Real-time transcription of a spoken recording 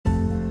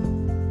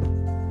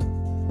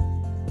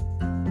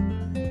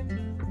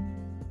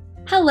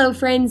Hello,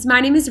 friends. My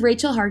name is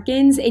Rachel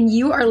Harkins, and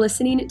you are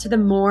listening to the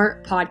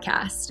More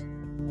Podcast.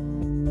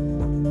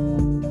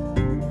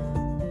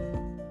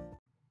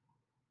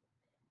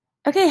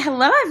 Okay,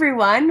 hello,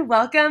 everyone.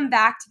 Welcome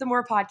back to the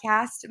More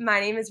Podcast. My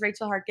name is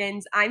Rachel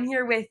Harkins. I'm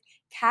here with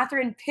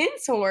Catherine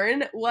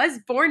Pinshorn, was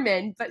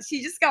Bornman, but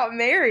she just got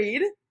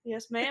married.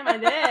 Yes, ma'am, I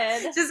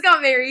did. Just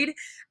got married.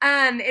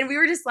 And we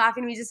were just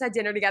laughing. We just had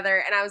dinner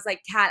together, and I was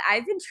like, Kat,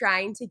 I've been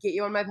trying to get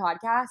you on my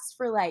podcast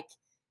for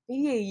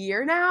maybe a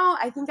year now.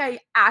 I think I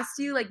asked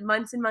you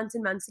months and months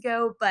and months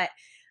ago, but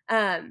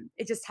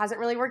it just hasn't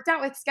really worked out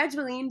with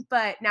scheduling.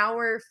 But now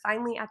we're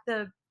finally at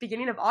the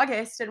beginning of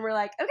August, and we're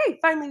like, okay,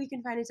 finally we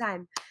can find a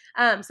time.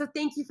 So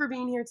thank you for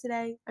being here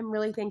today. I'm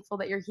really thankful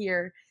that you're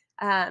here.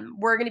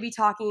 We're going to be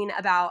talking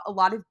about a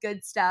lot of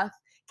good stuff.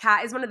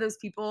 Kat is one of those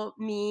people,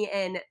 me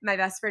and my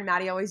best friend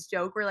Maddie always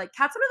joke, we're like,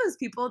 Kat's one of those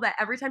people that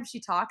every time she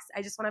talks,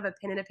 I just want to have a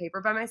pen and a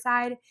paper by my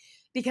side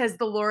because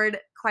the Lord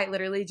quite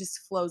literally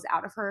just flows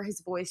out of her.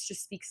 His voice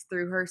just speaks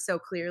through her so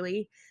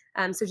clearly.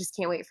 So just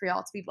can't wait for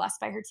y'all to be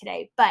blessed by her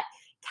today. But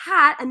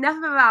Kat, enough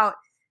about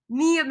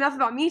me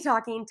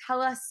talking.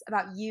 Tell us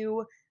about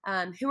you.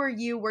 Who are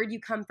you? Where do you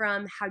come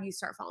from? How do you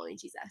start following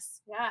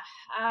Jesus? Yeah.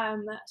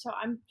 So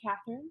I'm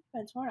Catherine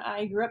Pinshorn.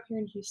 I grew up here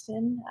in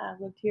Houston.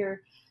 Lived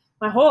here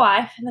my whole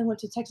life, and then went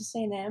to Texas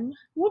A&M.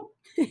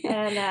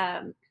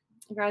 And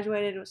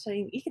graduated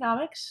studying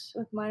economics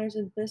with minors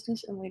in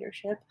business and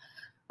leadership.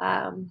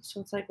 So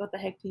it's like, what the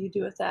heck do you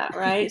do with that,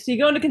 right? So you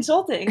go into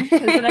consulting, because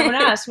then everyone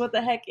asks, what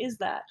the heck is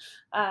that?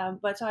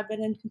 But so I've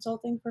been in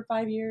consulting for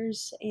 5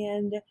 years,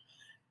 and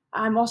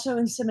I'm also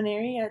in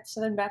seminary at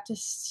Southern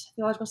Baptist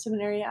Theological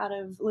Seminary out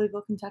of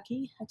Louisville,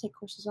 Kentucky. I take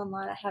courses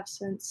online. I have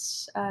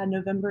since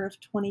November of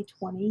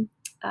 2020.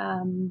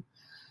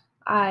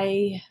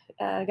 I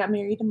got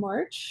married in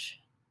March,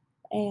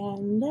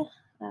 and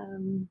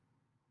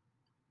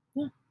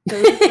yeah. So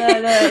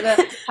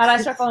how did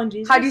I start following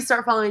Jesus? How do you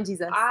start following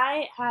Jesus?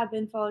 I have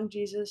been following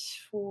Jesus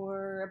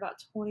for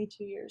about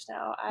 22 years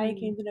now. I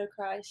came to know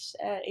Christ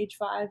at age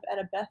 5 at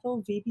a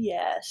Bethel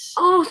VBS.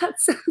 Oh,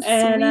 that's so sweet.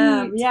 And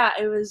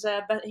it was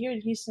here in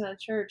Houston at a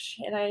church,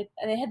 and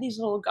they had these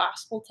little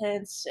gospel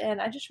tents,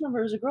 and I just remember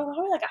it was a girl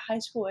probably like a high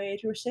school age.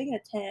 We were sitting in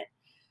a tent,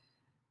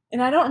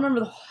 and I don't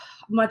remember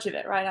much of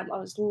it, right? I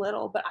was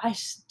little, but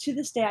to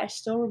this day I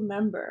still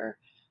remember.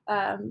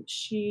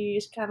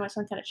 She's my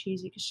son, kind of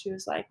cheesy, because she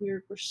was like,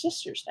 we're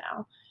sisters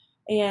now.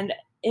 And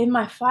in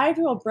my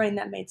 5-year-old brain,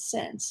 that made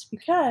sense,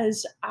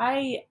 because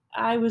I'm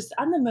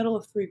the middle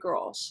of 3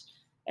 girls.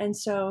 And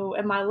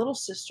my little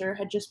sister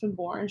had just been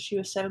born. She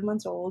was 7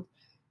 months old.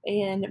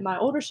 And my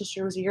older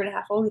sister was a year and a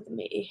half older than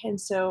me. And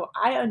so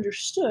I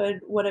understood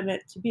what it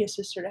meant to be a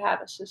sister, to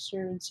have a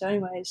sister. And so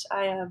anyways,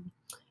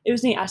 it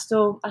was neat. I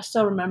still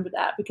remember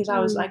that, because I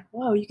was like,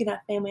 whoa, you can have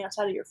family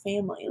outside of your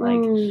family.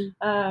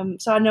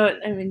 So I know it,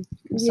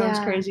 it sounds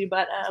crazy,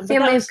 but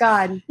family of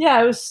God.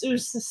 Yeah, it was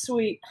a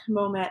sweet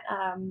moment.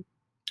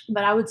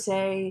 But I would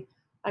say,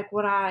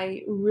 when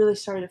I really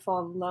started to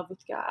fall in love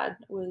with God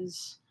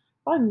was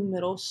probably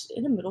middle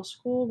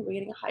school, the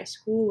beginning of high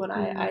school, when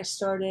I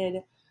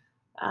started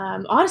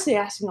honestly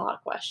asking a lot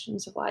of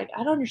questions of I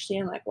don't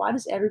understand, why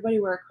does everybody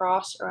wear a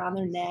cross around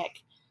their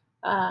neck,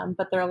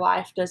 but their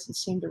life doesn't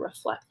seem to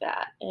reflect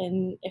that?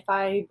 And if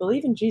I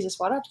believe in Jesus,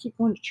 why do I have to keep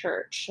going to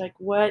church? I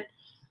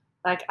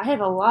have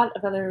a lot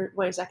of other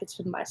ways I could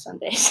spend my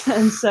Sundays.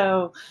 And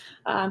so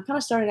kind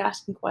of started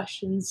asking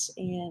questions.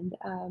 And,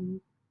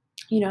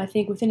 I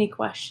think with any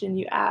question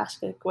you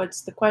ask,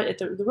 what's the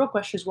real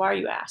question is, why are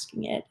you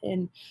asking it?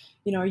 And,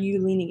 are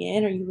you leaning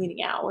in? Are you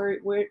leaning out?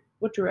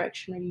 What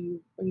direction are you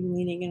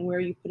leaning, and where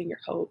are you putting your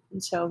hope?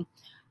 And so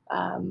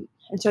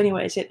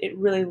anyways, it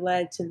really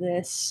led to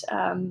this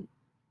kind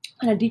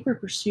of deeper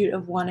pursuit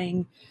of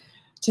wanting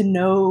to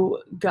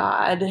know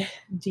God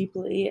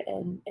deeply,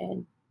 and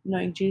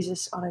knowing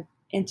Jesus on an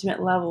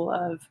intimate level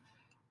of,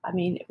 I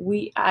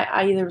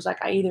either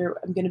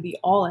I'm going to be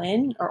all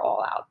in or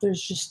all out.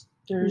 There's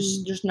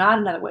not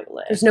another way to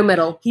live. There's no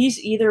middle.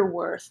 He's either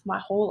worth my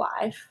whole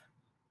life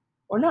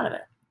or none of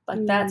it.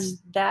 That's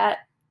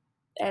that.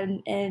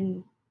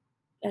 And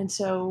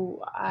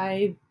so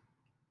I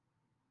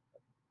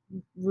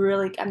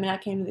really, I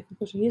came to the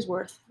conclusion he is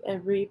worth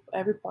every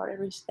part,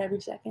 every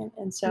second.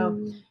 And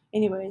so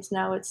anyways,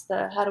 now it's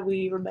how do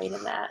we remain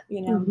in that,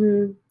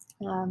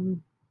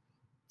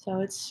 so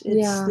it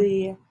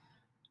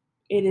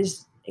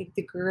is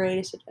the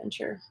greatest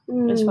adventure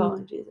is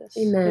following Jesus.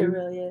 Amen. It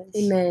really is.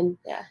 Amen.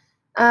 Yeah.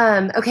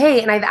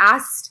 Okay. And I've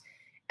asked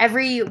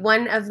every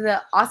one of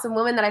the awesome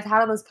women that I've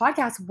had on this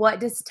podcast, what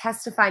does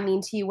testify mean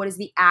to you? What does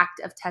the act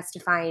of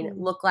testifying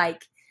look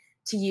like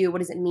to you? What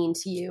does it mean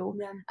to you?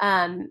 Yeah.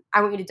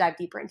 I want you to dive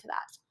deeper into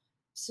that.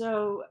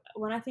 So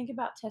when I think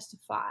about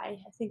testify,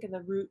 I think of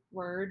the root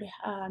word.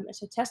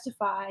 So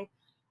testify,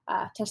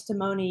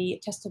 testimony,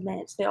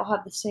 testament, they all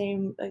have the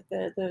same,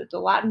 the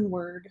Latin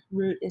word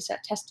root is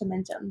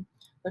testamentum,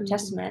 or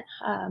testament.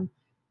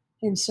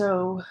 And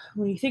so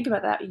when you think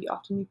about that, you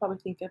probably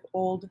think of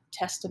Old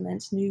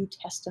Testament, New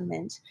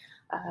Testament,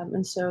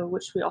 and so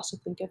which we also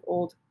think of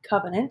Old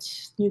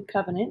Covenant, New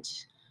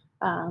Covenant,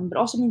 but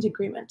also means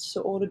agreement.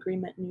 So Old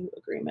Agreement, New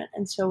Agreement.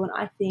 And so when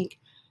I think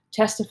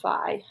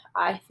testify,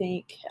 I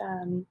think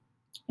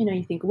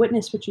you think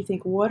witness, but you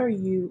think what are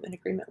you in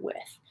agreement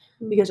with?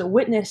 Because a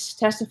witness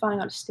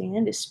testifying on a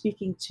stand is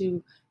speaking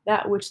to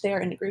that which they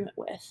are in agreement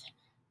with.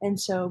 And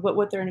so, but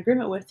what they're in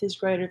agreement with is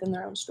greater than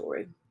their own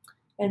story.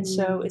 And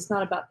so Mm. it's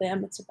not about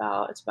them, it's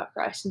about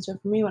Christ. And so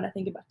for me, when I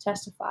think about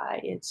testify,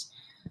 it's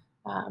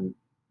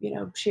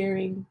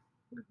sharing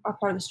our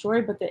part of the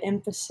story, but the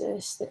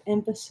emphasis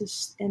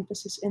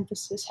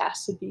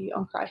has to be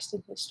on Christ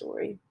and his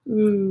story.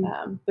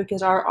 Mm.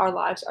 Because our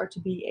lives are to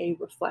be a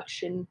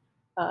reflection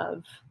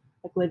of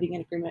like living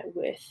in agreement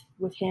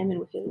with him and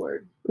with his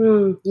word.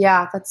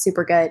 Yeah, that's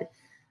super good.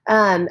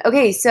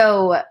 Okay,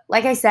 so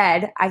like I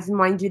said, I've been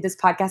wanting to do this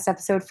podcast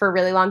episode for a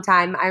really long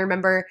time. I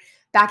remember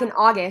back in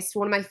August,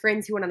 one of my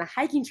friends who went on a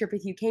hiking trip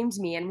with you came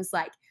to me and was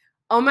like,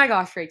 "Oh my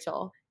gosh,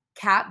 Rachel,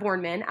 Kat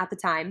Bornman at the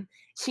time,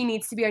 she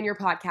needs to be on your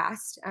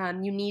podcast.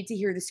 You need to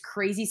hear this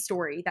crazy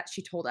story that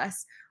she told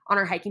us on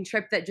our hiking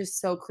trip that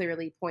just so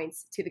clearly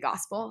points to the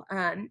gospel.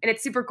 And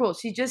it's super cool.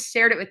 She just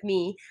shared it with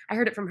me. I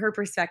heard it from her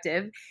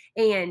perspective.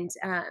 And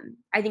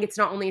I think it's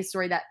not only a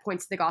story that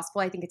points to the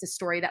gospel, I think it's a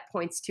story that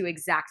points to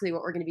exactly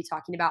what we're going to be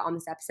talking about on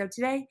this episode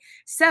today.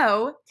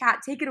 So, Kat,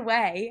 take it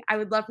away. I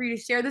would love for you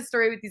to share this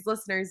story with these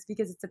listeners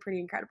because it's a pretty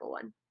incredible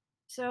one.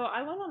 So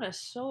I went on a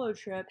solo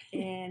trip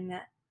in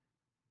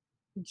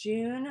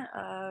June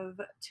of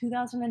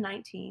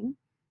 2019.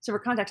 So for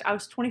context, I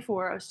was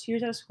 24. I was 2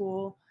 years out of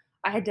school.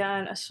 I had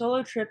done a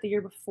solo trip the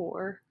year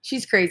before,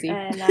 She's crazy.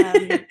 and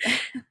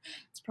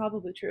it's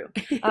probably true.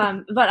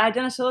 But I'd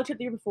done a solo trip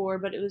the year before,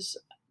 but it was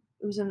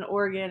in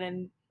Oregon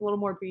and a little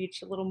more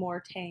beach, a little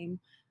more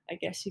tame, I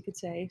guess you could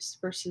say,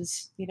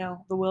 versus the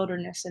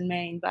wilderness in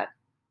Maine. But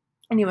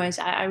anyways,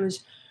 I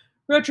was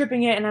road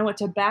tripping it, and I went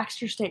to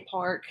Baxter State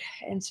Park,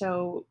 and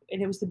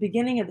it was the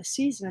beginning of the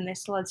season, and they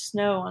still had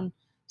snow on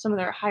some of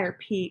their higher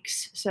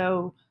peaks.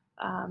 So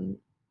um,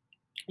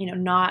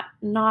 not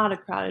a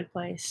crowded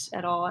place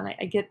at all. And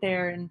I get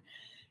there, and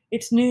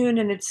it's noon,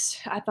 and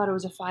I thought it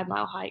was a 5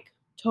 mile hike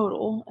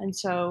total. And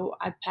so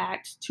I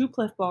packed 2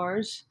 Cliff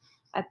Bars.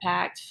 I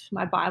packed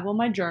my Bible,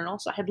 my journal.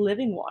 So I had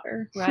living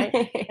water, right?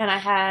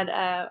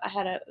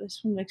 And this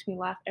one makes me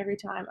laugh every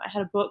time. I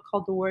had a book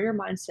called The Warrior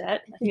Mindset.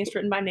 I think it's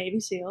written by Navy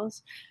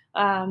SEALs.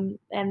 And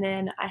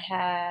then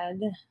I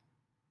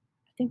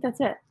think that's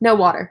it. No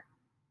water.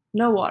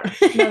 No water,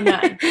 no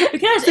none.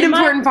 Because it's an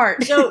important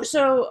part.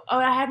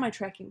 I had my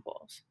trekking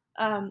poles.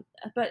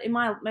 But in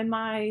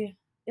my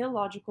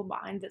illogical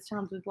mind that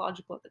sounded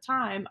logical at the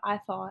time, I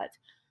thought,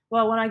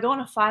 well, when I go on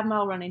a 5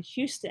 mile run in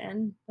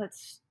Houston,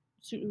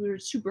 we were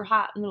super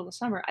hot in the middle of the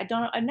summer.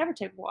 I never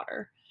take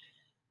water.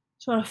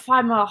 So on a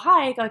 5 mile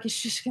hike, like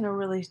it's just gonna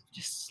really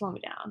just slow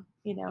me down,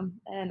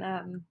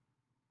 And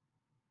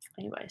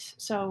anyways,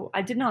 so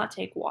I did not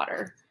take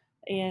water,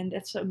 and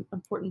it's an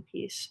important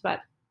piece,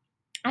 but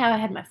I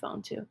had my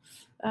phone too.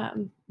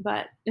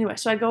 But anyway,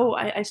 so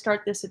I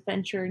start this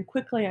adventure, and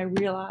quickly I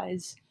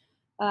realize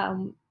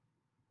um,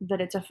 that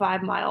it's a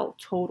 5 mile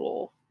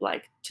total,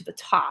 like to the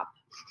top,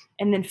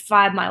 and then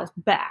 5 miles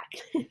back,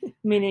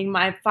 meaning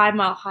my 5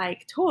 mile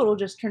hike total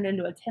just turned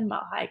into a 10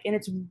 mile hike, and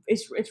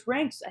it's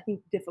ranked, I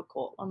think,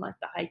 difficult on like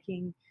the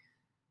hiking.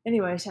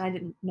 Anyways, and I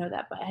didn't know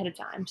that ahead of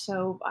time.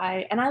 So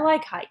I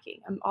like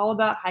hiking. I'm all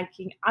about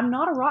hiking. I'm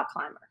not a rock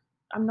climber.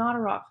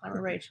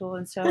 Rachel.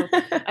 And so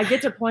I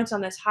get to points on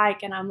this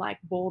hike, and I'm like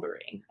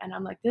bouldering, and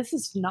I'm like, this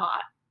is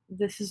not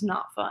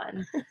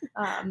fun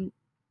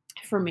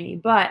for me.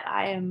 But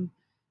I am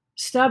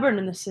stubborn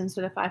in the sense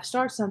that if I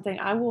start something,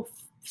 I will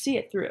see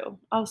it through.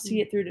 I'll see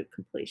it through to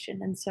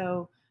completion. And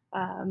so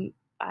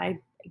I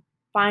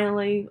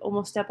finally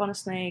almost step on a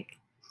snake.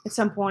 At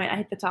some point, I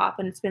hit the top,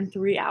 and it's been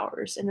 3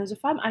 hours. And there's a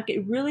 5.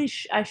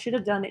 I should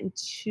have done it in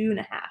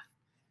 2.5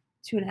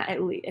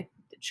 at least. It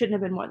shouldn't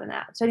have been more than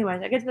that. So,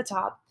 anyways, I get to the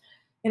top,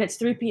 and it's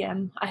 3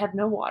 p.m. I have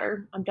no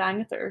water. I'm dying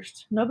of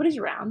thirst. Nobody's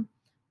around,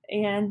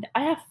 and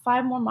I have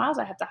 5 more miles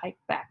I have to hike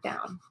back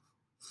down.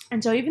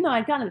 And so, even though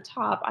I'd gotten to the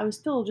top, I was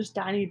still just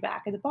dying to be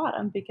back at the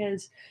bottom,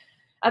 because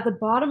at the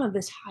bottom of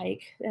this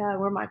hike,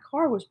 where my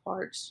car was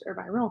parked, or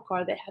my rental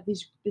car, they have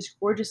these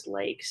gorgeous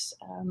lakes,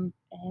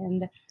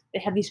 and they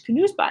have these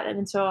canoes by them.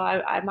 And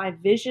so my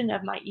vision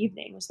of my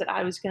evening was that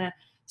I was gonna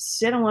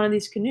sit on one of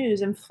these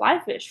canoes and fly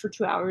fish for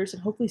 2 hours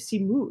and hopefully see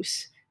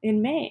moose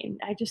in Maine.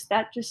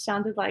 That just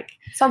sounded like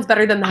Sounds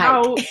better than the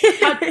how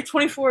hike.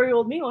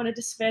 24-year-old me wanted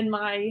to spend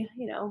my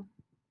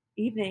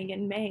evening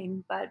in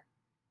Maine. But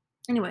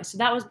anyway, so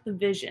that was the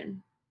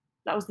vision.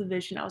 That was the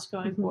vision I was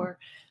going for.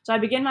 So I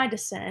began my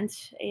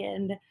descent,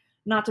 and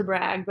not to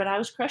brag, but I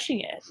was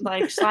crushing it,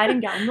 like sliding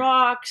down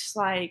rocks.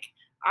 Like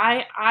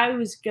I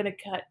was gonna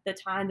cut the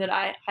time that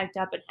I hiked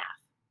up in half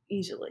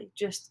easily.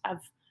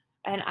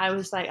 And I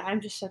was like, I'm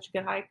just such a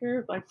good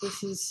hiker. Like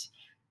this is,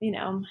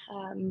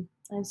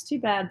 And it's too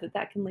bad that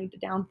that can lead to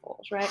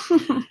downfalls, right?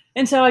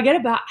 And so I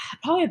get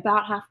probably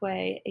about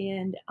halfway,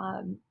 and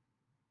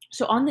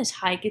so on this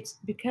hike, it's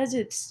because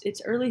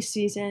it's early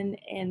season,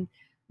 and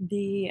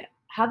the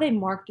how they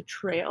mark the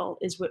trail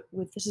is what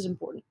with this is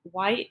important.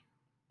 White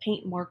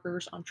paint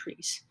markers on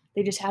trees.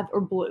 They just have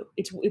or blue.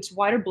 It's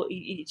white or blue.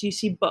 You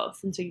see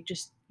both, and so you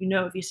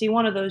know if you see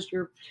one of those,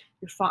 you're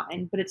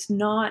fine. But it's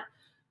not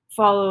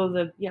follow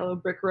the yellow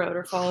brick road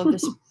or follow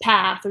this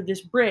path or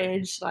this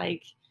bridge.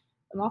 Like,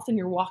 and often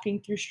you're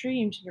walking through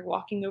streams and you're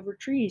walking over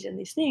trees and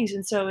these things,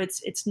 and so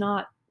it's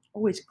not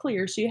always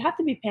clear. So you have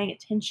to be paying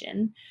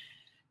attention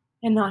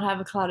and not have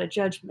a cloud of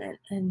judgment,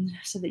 and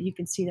so that you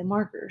can see the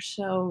markers.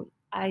 So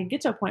I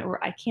get to a point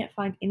where I can't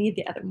find any of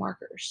the other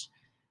markers,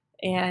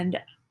 and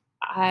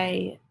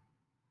I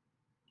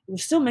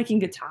was still making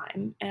good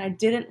time, and I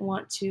didn't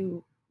want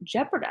to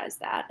jeopardize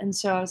that. And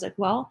so I was like,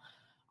 well,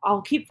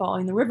 I'll keep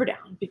following the river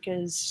down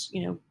because,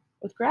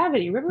 with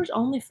gravity, rivers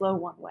only flow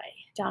one way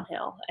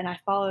downhill. And I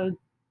followed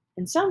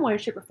in some way,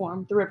 shape, or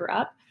form the river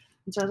up.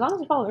 And so as long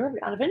as I follow the river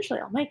down, eventually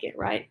I'll make it,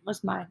 right?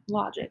 Was my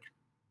logic.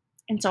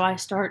 And so I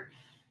start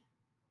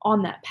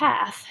on that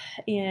path,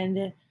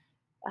 and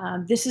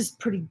this is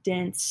pretty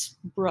dense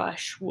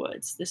brush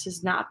woods. This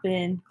has not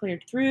been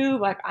cleared through.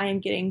 Like, I am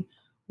getting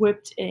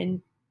whipped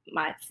in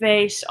my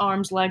face,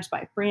 arms, legs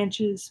by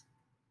branches.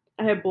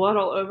 I have blood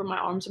all over my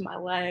arms and my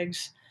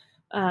legs.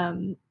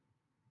 Um,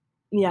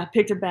 yeah,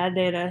 picked a bad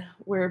day to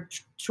wear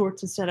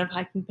shorts instead of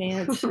hiking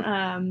pants,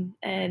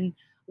 and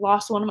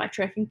lost one of my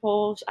trekking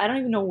poles. I don't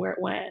even know where it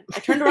went. I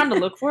turned around to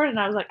look for it, and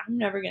I was like, I'm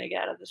never going to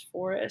get out of this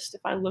forest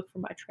if I look for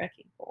my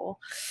trekking pole.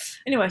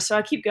 Anyway, so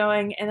I keep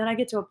going, and then I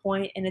get to a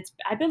point, and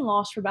I've been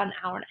lost for about an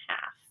hour and a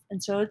half.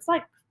 And so it's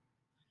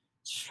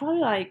probably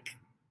like,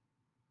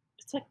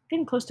 it's like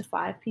getting close to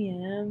 5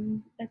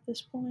 p.m. at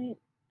this point,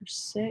 or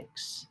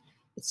 6.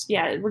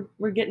 Yeah,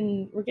 we're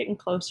getting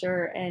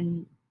closer,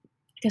 and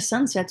because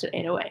sunsets at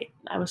 8:08.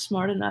 I was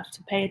smart enough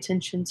to pay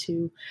attention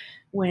to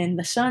when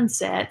the sun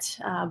set,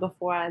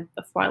 before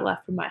I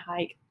left for my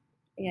hike,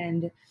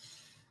 and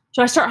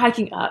so I start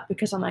hiking up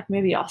because I'm like,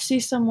 maybe I'll see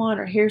someone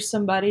or hear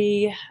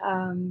somebody.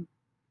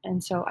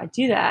 And so I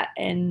do that,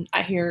 and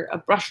I hear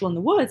a rustle in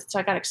the woods. So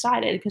I got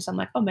excited because I'm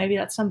like, oh, maybe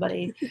that's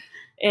somebody.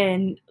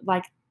 And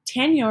like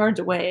 10 yards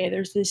away,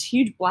 there's this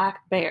huge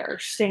black bear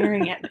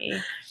staring at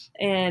me.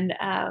 And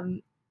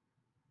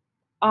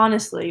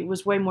honestly,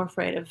 was way more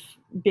afraid of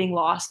being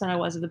lost than I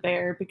was of the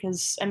bear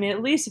because, I mean,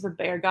 at least if a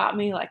bear got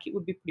me, like, it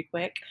would be pretty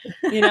quick,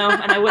 and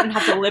I wouldn't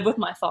have to live with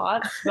my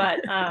thoughts. But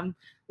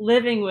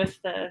living with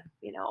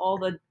all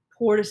the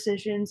poor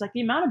decisions, like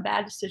the amount of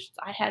bad decisions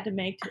I had to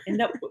make to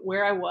end up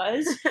where I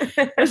was,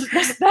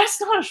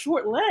 that's not a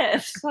short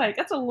list. Like,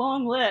 that's a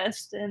long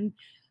list, and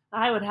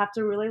I would have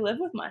to really live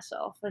with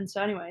myself. And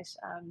so, anyways,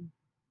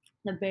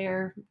 the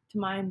bear, to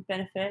my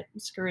benefit,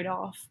 scurried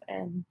off,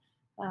 and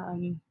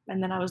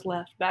then I was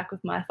left back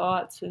with my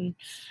thoughts and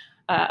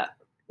uh,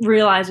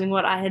 realizing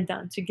what I had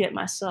done to get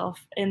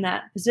myself in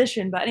that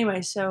position. But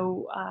anyway,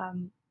 so I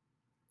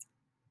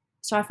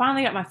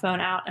finally got my phone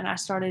out and I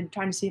started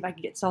trying to see if I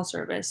could get cell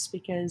service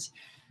because,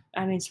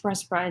 I mean, surprise,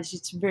 surprise,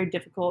 it's very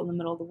difficult in the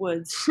middle of the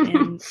woods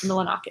in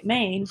Millinocket,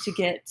 Maine, to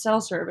get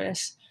cell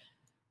service.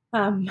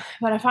 But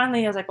I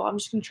was like, well, I'm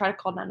just going to try to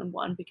call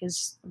 911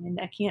 because, I mean,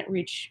 I can't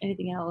reach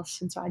anything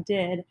else. And so I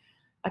did.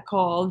 I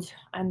called,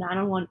 and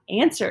 911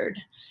 answered.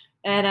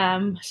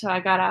 And so I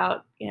got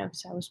out,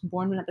 because I was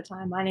Boardman at the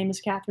time. My name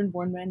is Catherine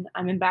Boardman.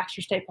 I'm in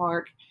Baxter State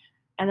Park.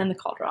 And then the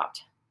call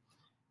dropped.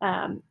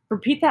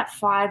 Repeat that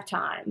 5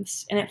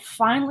 times. And it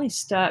finally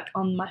stuck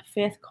on my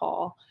 5th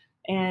call.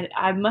 And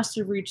I must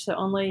have reached the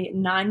only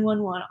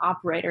 911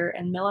 operator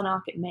in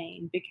Millinocket,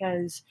 Maine,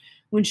 because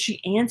when she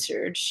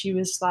answered, she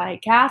was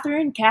like,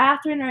 Catherine,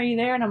 are you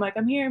there? And I'm like,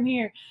 I'm here, I'm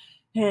here.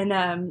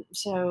 And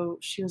so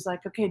she was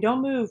like, okay,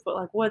 don't move, but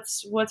like,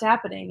 what's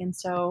happening? And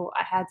so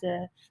I had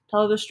to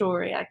tell her the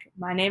story. Like,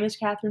 my name is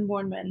Catherine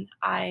Bourneman.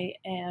 I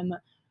am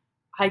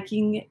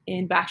hiking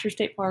in Baxter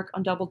State Park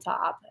on Double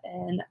Top,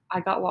 and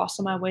I got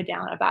lost on my way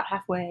down about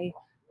halfway.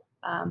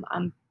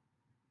 I'm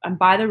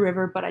by the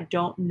river, but I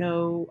don't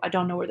know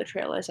where the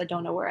trail is. I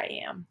don't know where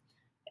I am.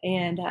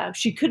 And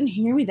she couldn't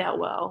hear me that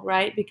well,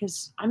 right?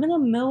 Because I'm in the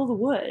middle of the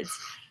woods.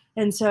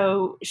 And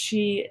so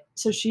she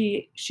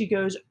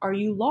goes, "Are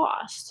you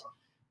lost?"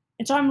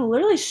 And so I'm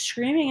literally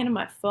screaming into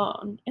my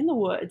phone in the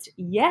woods,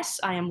 "Yes,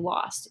 I am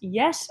lost.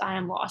 Yes, I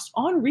am lost,"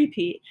 on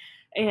repeat.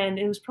 And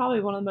it was probably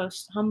one of the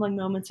most humbling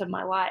moments of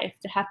my life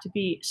to have to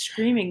be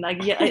screaming,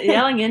 like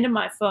yelling into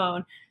my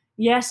phone,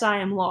 "Yes, I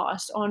am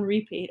lost," on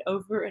repeat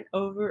over and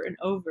over and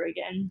over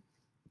again.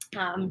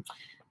 Um,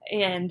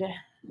 and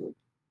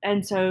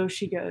and so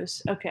she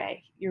goes,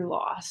 "Okay, you're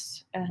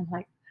lost." And I'm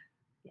like,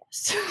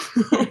 "Yes."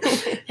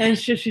 And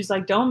she's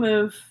like, "Don't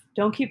move.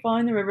 Don't keep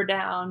following the river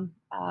down.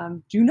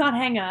 Do not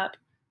hang up.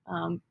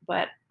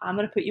 But I'm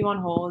going to put you on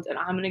hold, and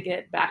I'm going to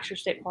get Baxter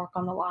State Park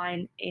on the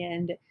line,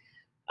 and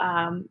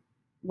um,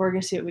 we're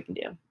going to see what we can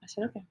do." I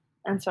said, "Okay."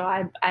 And so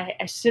I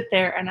sit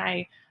there and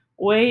I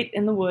wait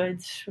in the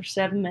woods for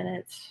 7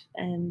 minutes,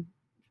 and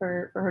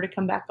for her to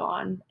come back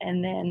on.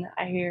 And then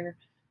I hear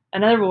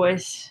another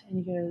voice,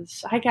 and he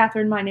goes, "Hi,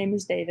 Catherine. My name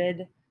is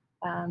David.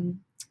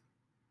 Um,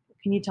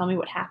 can you tell me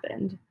what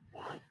happened?"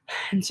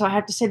 And so I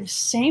have to say the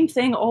same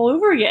thing all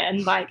over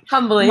again. Like,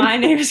 Humbling. my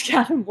name is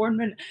Catherine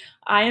Boardman.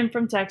 I am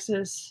from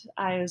Texas.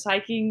 I was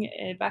hiking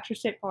at Baxter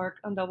State Park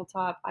on Double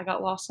Top. I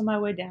got lost on my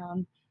way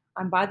down.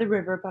 I'm by the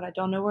river, but I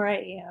don't know where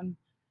I am.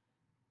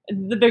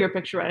 The bigger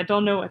picture, right? I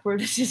don't know like where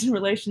this is in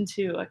relation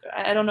to. Like,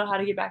 I don't know how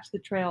to get back to the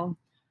trail.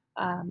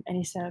 And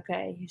he said,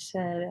 "Okay." He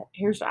said,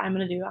 "Here's what I'm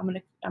gonna do. I'm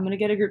gonna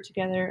get a group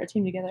together, a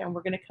team together, and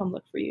we're gonna come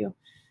look for you.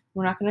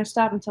 We're not gonna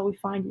stop until we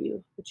find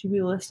you, but you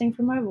be listening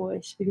for my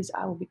voice because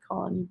I will be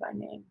calling you by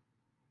name."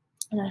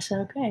 And I said,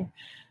 "Okay."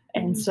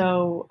 And Mm.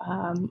 so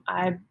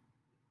I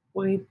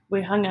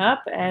we hung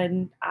up,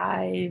 and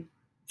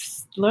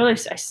literally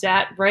I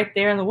sat right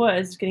there in the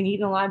woods, getting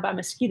eaten alive by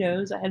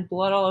mosquitoes. I had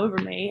blood all over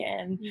me,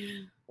 and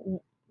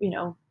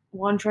Mm.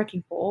 one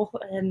trekking pole,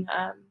 and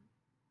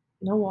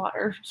no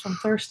water, so I'm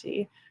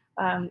thirsty.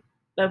 Um,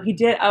 though he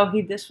did. Oh,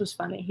 he. This was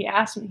funny. He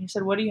asked me. He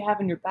said, "What do you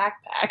have in your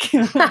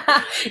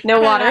backpack?" No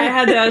And water.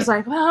 I was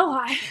like, "Well,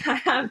 I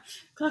have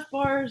Cliff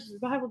Bar's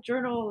Bible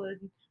journal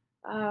and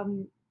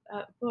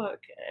a book."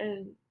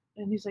 And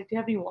he's like, "Do you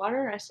have any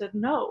water?" I said,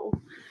 "No."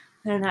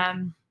 And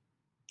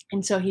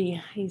and so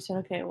he said,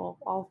 "Okay, well,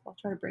 I'll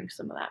try to bring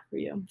some of that for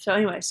you." So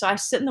anyway, so I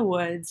sit in the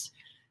woods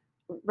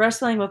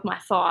wrestling with my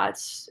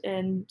thoughts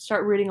and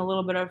start reading a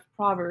little bit of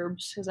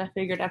Proverbs because I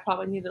figured I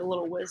probably needed a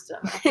little wisdom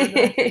after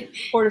the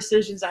poor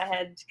decisions I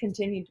had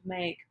continued to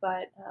make.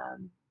 But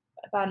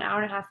about an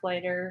hour and a half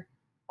later,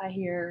 I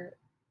hear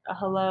a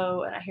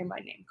hello and I hear my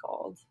name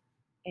called.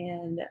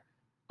 And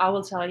I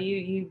will tell you,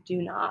 you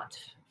do not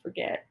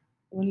forget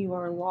when you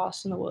are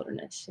lost in the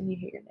wilderness and you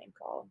hear your name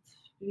called.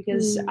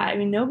 Because I Mm.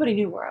 mean, nobody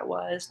knew where I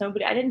was. I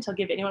didn't tell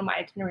give anyone my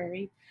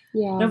itinerary.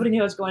 Yeah. Nobody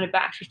knew I was going to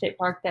Baxter State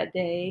Park that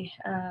day.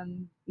 I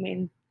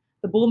mean,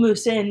 the Bull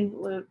Moose Inn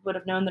would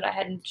have known that I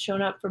hadn't shown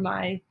up for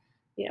my,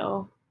 you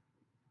know,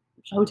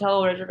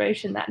 hotel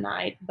reservation that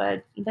night,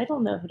 but they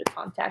don't know who to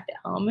contact at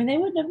home, and they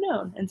wouldn't have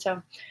known. And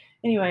so,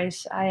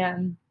 anyways,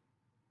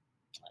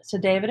 so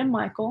David and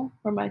Michael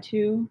were my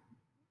two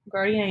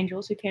guardian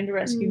angels who came to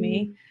rescue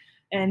me. Mm.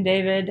 And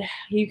David,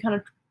 he kind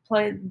of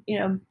played,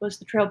 was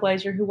the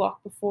trailblazer who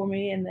walked before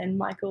me, and then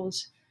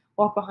Michael's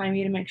walked behind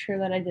me to make sure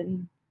that I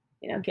didn't,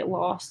 get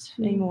lost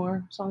Mm.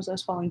 anymore. As long as I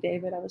was following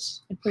David, I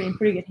was in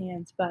pretty good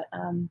hands. But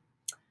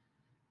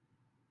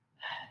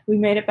we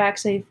made it back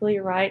safely,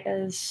 right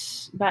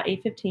as about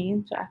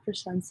 8:15, so after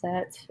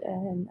sunset.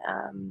 And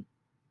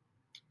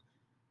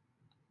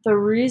the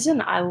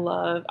reason I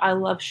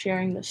love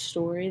sharing this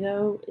story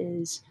though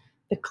is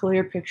the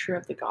clear picture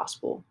of the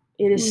gospel.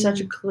 It is such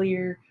a Mm.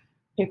 clear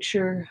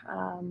picture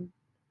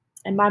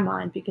in my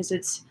mind because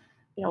it's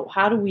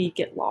how do we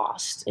get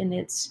lost, and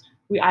it's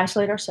we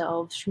isolate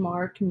ourselves from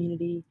our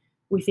community.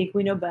 We think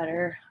we know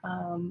better.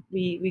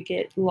 We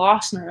get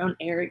lost in our own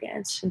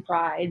arrogance and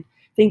pride,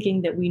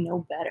 thinking that we know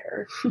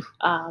better,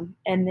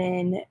 and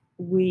then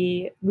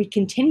we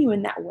continue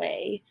in that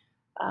way,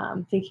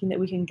 thinking that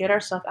we can get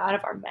ourselves out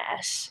of our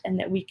mess and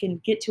that we can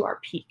get to our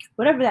peak,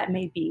 whatever that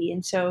may be.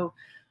 And so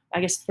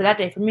I guess for that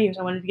day for me was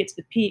I wanted to get to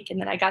the peak, and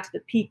then I got to the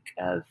peak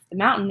of the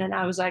mountain, and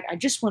I was like, I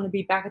just want to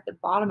be back at the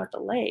bottom of the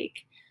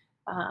lake.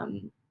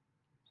 Um,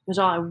 was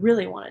all I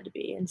really wanted to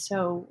be,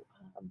 um,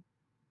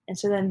 and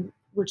so then,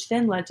 which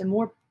then led to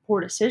more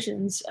poor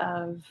decisions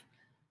of,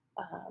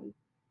 um,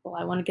 well,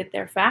 I want to get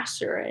there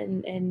faster,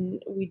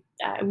 and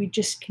we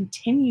just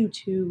continue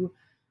to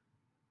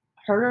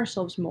hurt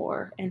ourselves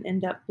more and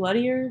end up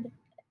bloodier,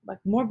 like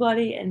more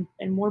bloody and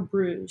more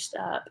bruised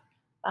up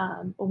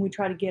when we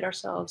try to get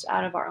ourselves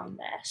out of our own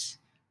mess.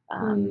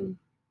 Um, Mm.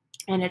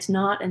 and it's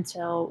not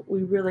until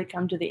we really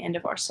come to the end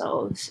of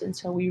ourselves,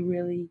 until we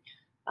really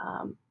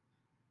um,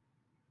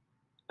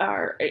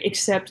 are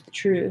accept the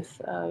truth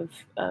of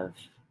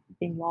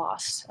being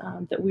lost,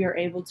 that we are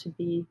able to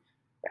be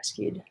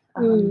rescued.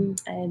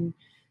 Mm.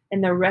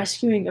 And the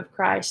rescuing of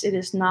Christ, it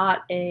is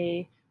not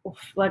a well,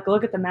 like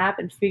look at the map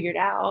and figure it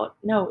out.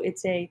 No,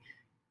 it's a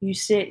you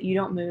sit, you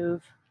don't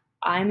move.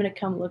 I'm going to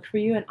come look for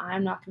you, and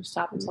I'm not going to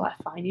stop until Mm.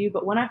 I find you.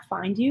 But when I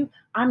find you,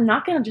 I'm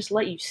not going to just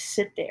let you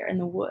sit there in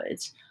the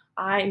woods.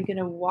 I am going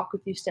to walk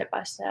with you step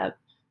by step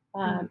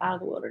Mm. out of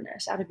the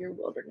wilderness, out of your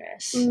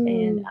wilderness.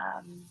 And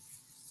Mm.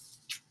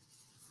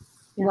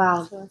 yeah,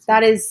 Wow. so that's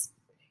That is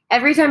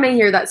every time I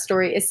hear that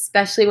story,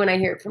 especially when I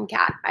hear it from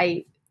Kat,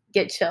 I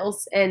get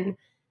chills. And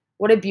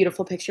what a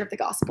beautiful picture of the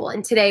gospel.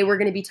 And today we're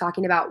going to be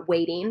talking about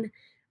waiting.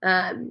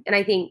 And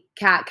I think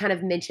Kat kind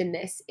of mentioned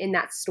this in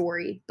that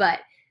story, but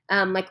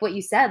like what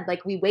you said,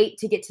 like we wait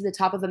to get to the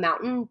top of a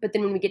mountain, but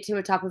then when we get to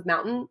the top of a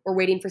mountain, we're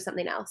waiting for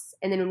something else.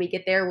 And then when we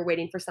get there, we're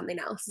waiting for something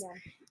else.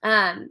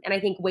 And I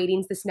think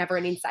waiting's this never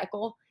ending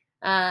cycle.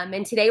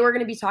 And today we're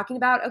going to be talking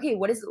about, okay,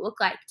 what does it look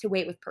like to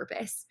wait with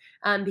purpose?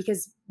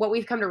 Because what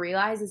we've come to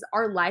realize is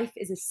our life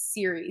is a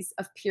series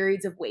of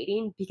periods of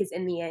waiting because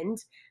in the end,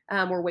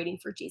 we're waiting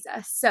for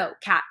Jesus. So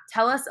Kat,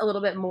 tell us a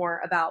little bit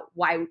more about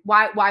why we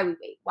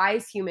wait. Why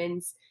as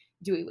humans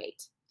do we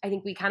wait? I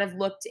think we kind of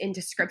looked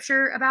into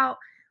scripture about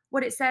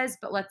what it says,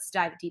 but let's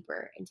dive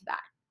deeper into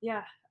that.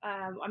 Yeah.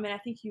 I mean, I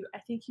think you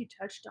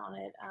touched on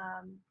it,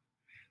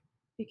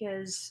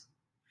 because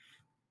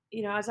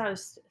as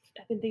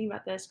I've been thinking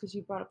about this because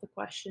you brought up the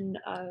question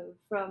of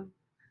from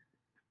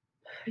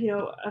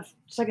of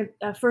second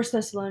First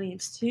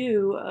Thessalonians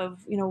 2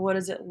 of what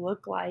does it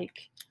look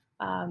like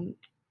um,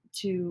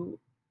 to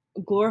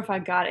glorify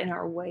God in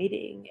our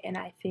waiting, and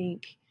I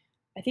think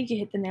you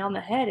hit the nail on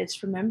the head.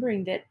 It's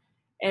remembering that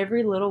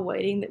every little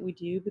waiting that we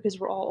do, because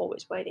we're all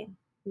always waiting.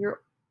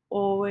 You're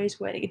always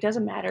waiting. It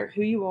doesn't matter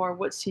who you are,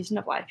 what season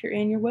of life you're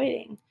in. You're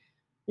waiting.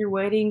 You're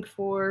waiting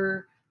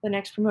for the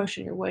next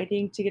promotion. You're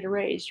waiting to get a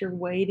raise. You're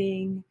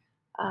waiting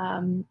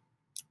um,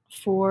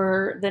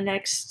 for the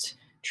next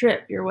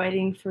trip. You're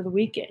waiting for the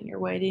weekend. You're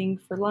waiting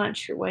for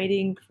lunch. You're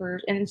waiting for,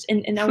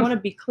 and I want to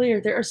be clear.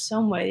 There are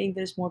some waiting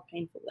that is more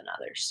painful than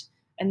others,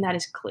 and that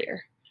is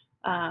clear.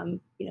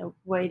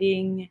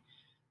 Waiting,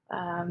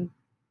 um,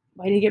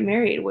 waiting to get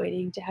married,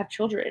 waiting to have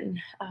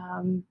children,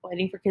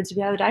 waiting for kids to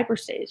be out of the diaper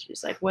stage.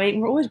 It's like waiting.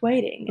 We're always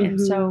waiting, and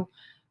Mhm. so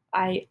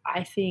I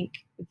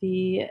think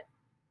the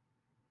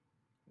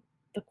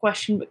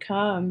question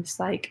becomes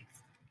like,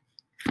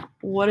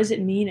 what does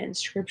it mean in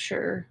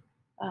Scripture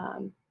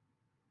um,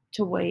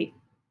 to wait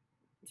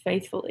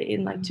faithfully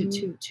and like to Mhm.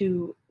 to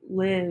to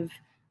live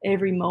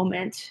every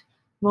moment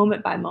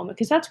by moment,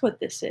 because that's what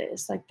this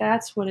is. Like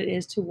that's what it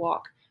is to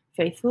walk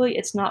faithfully.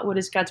 It's not what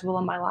is God's will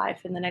in my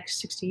life in the next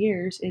 60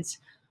 years. It's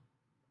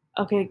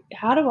okay,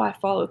 how do I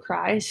follow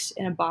Christ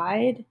and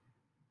abide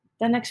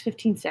the next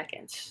 15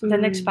 seconds, the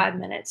next Mm. 5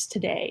 minutes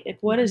today? Like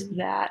what does Mhm.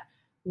 that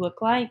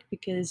look like?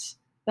 Because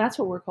that's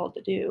what we're called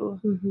to do.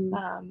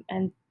 Mhm.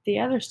 And the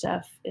other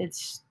stuff,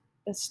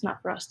 that's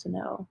not for us to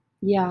know.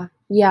 Yeah,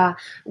 yeah.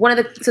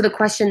 The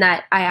question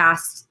that I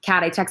asked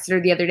Kat, I texted her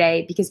the other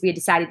day because we had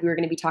decided we were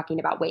going to be talking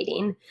about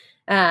waiting.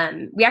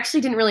 We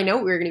actually didn't really know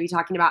what we were going to be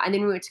talking about, and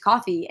then we went to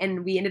coffee,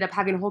 and we ended up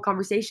having a whole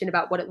conversation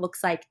about what it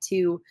looks like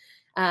to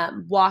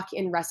walk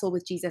and wrestle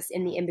with Jesus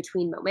in the in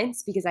between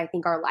moments. Because I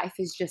think our life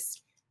is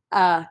just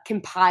a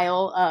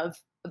compile of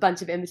a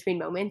bunch of in between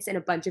moments and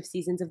a bunch of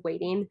seasons of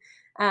waiting.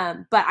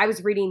 But I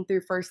was reading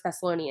through First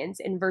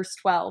Thessalonians in verse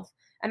 12.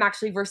 I'm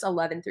actually verse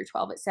 11 through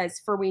 12. It says,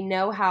 "For we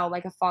know how,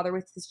 like a father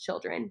with his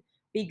children,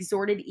 we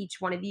exhorted each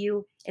one of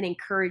you and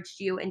encouraged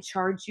you and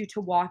charged you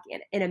to walk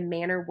in a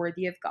manner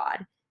worthy of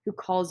God, who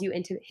calls you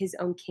into his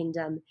own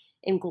kingdom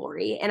and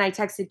glory." And I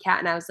texted Kat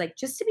and I was like,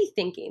 just to be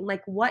thinking,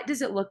 like, what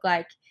does it look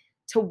like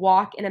to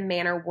walk in a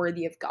manner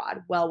worthy of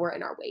God while we're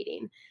in our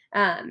waiting?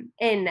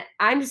 And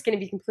I'm just going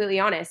to be completely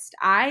honest.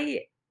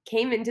 I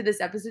came into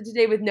this episode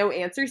today with no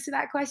answers to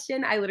that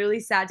question. I literally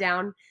sat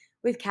down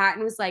with Kat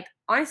and was like,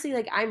 honestly,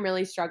 like I'm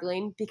really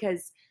struggling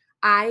because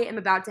I am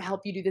about to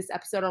help you do this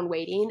episode on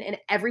waiting, and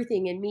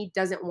everything in me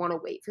doesn't want to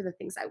wait for the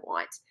things I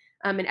want.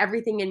 And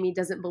everything in me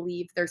doesn't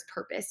believe there's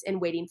purpose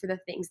in waiting for the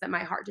things that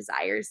my heart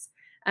desires.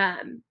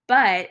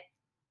 But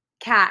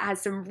Kat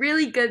has some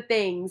really good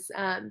things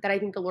that I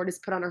think the Lord has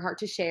put on her heart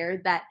to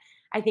share that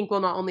I think will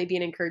not only be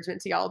an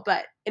encouragement to y'all,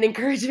 but an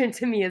encouragement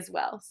to me as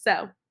well.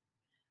 So,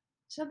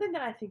 Something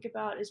that I think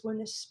about is when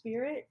the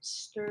Spirit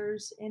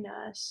stirs in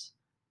us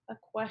a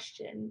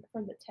question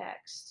from the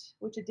text,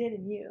 which it did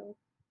in you.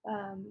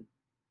 Um,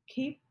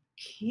 keep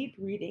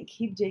reading,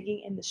 keep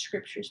digging in the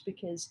scriptures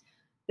because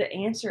the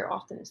answer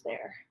often is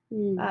there.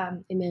 mm,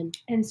 Um, amen.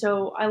 and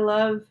so I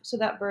love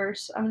that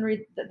verse. I'm gonna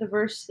read the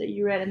verse that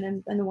you read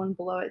and the one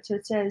below it. So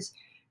it says,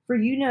 "For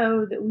you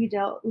know that we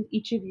dealt with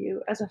each of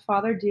you as a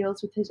father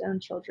deals with his own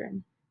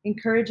children,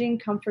 encouraging,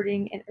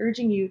 comforting, and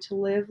urging you to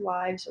live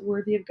lives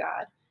worthy of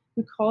God,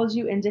 who calls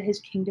you into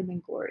his kingdom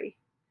and glory.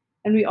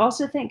 And we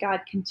also thank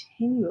God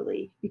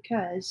continually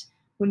because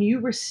when you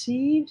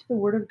received the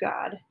word of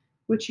God,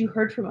 which you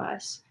heard from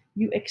us,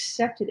 you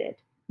accepted it,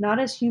 not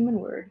as human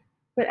word,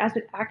 but as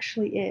it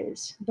actually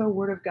is, the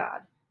word of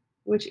God,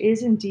 which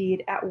is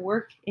indeed at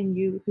work in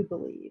you who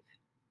believe."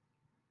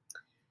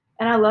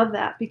 And I love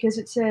that because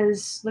it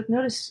says, look,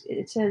 notice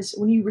it says,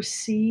 when you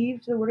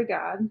received the word of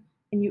God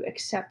and you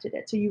accepted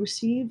it. So you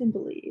received and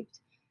believed.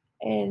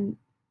 And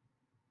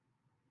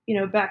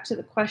back to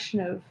the question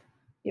of,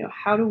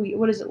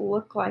 what does it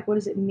look like? What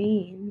does it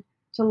mean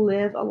to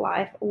live a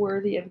life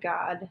worthy of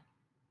God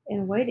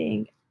and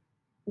waiting?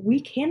 We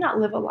cannot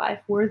live a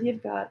life worthy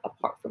of God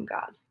apart from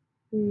God.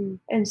 Mm,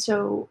 And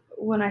so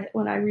when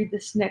I read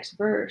this next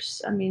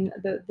verse, I mean,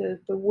 the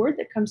word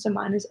that comes to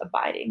mind is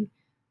abiding.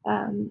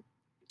 Um,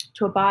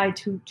 to abide,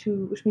 to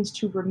which means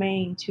to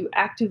remain, to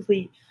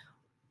actively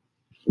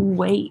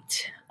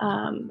wait.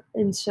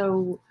 And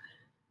so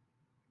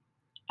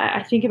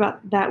I think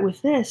about that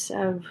with this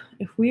of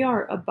if we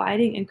are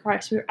abiding in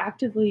Christ, we're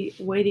actively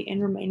waiting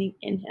and remaining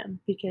in Him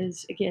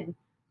because again,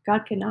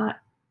 God cannot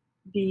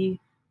be.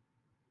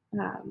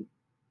 Um,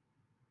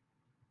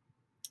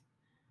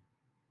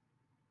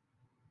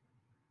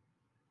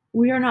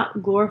 we are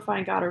not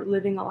glorifying God or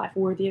living a life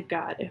worthy of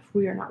God if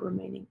we are not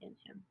remaining in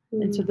Him,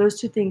 and so mm, those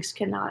two things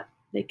cannot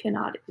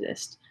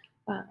exist.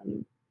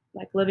 Um,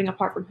 like living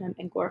apart from him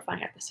and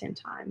glorifying at the same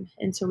time.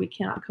 And so we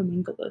cannot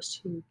commingle those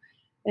two.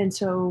 And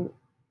so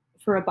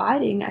for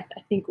abiding, I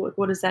think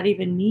what does that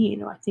even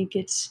mean? I think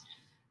it's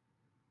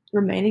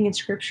remaining in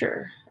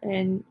scripture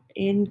and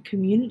in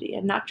community,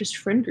 and not just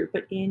friend group,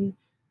 but in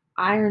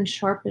iron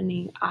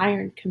sharpening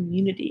iron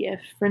community of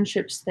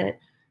friendships that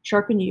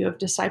sharpen you, of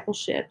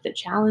discipleship that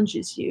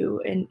challenges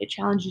you, and it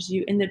challenges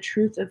you in the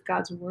truth of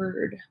God's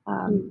word,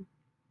 and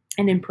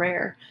in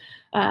prayer.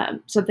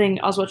 Something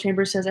Oswald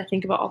Chambers says I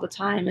think about all the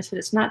time is that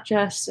it's not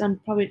just, I'm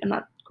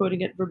not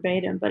quoting it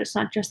verbatim, but it's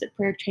not just that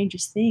prayer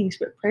changes things,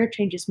 but prayer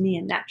changes me,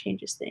 and that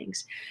changes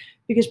things,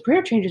 because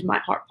prayer changes my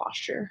heart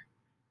posture.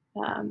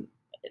 Um,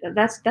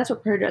 that's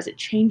what prayer does. It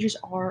changes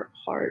our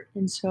heart.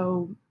 And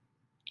so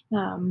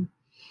um,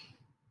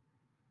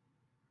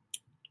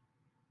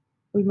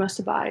 we must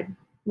abide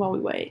while we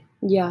wait.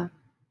 Yeah.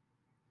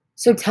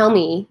 So tell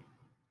me,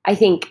 I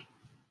think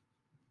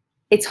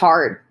it's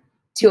hard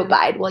to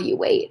abide while you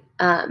wait.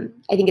 I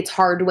think it's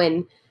hard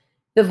when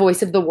the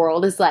voice of the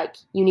world is like,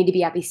 you need to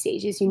be at these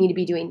stages, you need to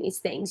be doing these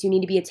things, you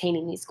need to be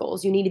attaining these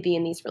goals, you need to be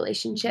in these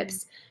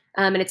relationships.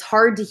 And it's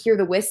hard to hear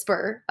the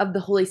whisper of the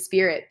Holy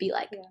Spirit be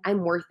like,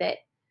 I'm worth it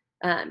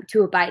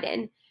to abide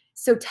in.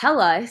 So tell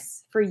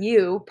us, for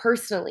you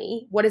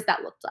personally, what does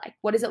that look like?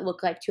 What does it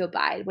look like to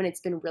abide when it's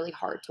been really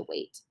hard to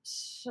wait?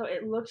 So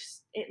it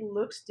looks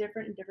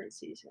different in different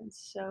seasons.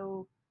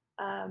 So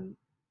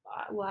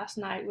last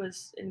night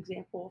was an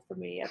example for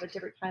me of a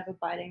different kind of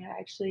abiding. I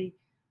actually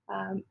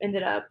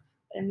ended up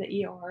in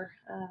the ER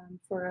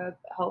for a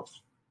health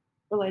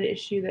related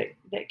issue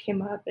that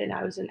came up, and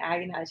I was in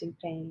agonizing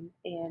pain.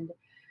 And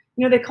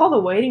they call the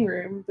waiting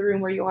room the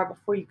room where you are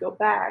before you go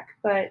back,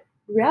 but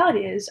the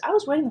reality is I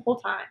was waiting the whole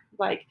time.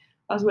 Like,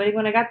 I was waiting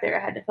when I got there.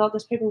 I had to fill out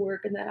this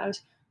paperwork, and then I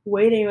was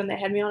waiting when they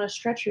had me on a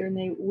stretcher and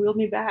they wheeled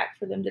me back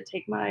for them to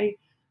take my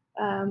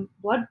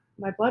blood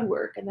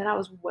work, and then I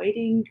was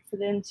waiting for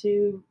them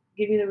to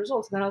give me the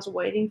results, and then I was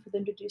waiting for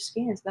them to do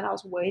scans, and then I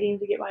was waiting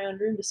to get my own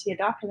room to see a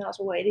doctor, and then I was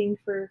waiting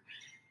for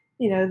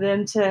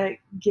them to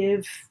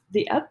give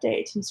the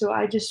updates. And so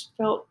I just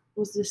felt it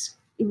was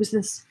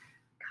this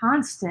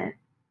constant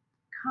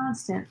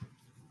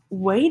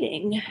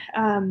waiting.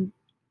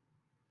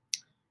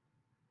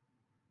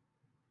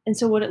 And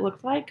so what it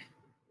looked like,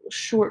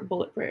 short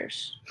bullet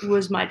prayers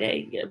was my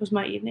day. It was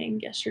my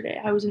evening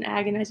yesterday. I was in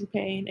agonizing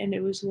pain, and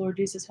it was, Lord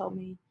Jesus, help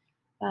me.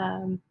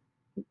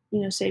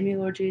 Save me,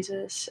 Lord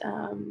Jesus.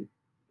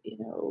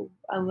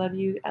 I love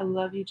you. I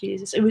love you,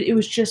 Jesus. It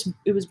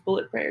was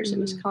bullet prayers. It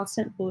was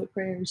constant bullet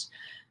prayers.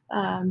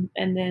 And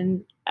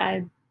then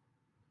and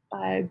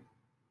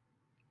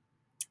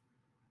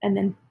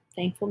then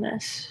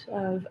thankfulness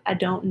of, I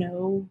don't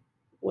know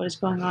what is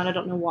going on. I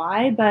don't know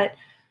why, but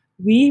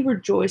we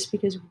rejoice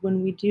because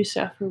when we do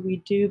suffer, we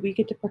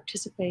get to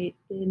participate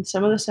in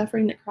some of the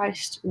suffering that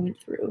Christ went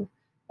through.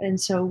 And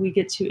so we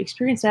get to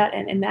experience that,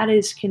 and that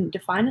can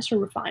define us or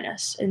refine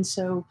us. And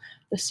so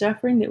the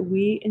suffering that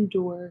we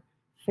endure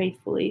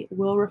faithfully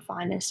will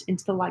refine us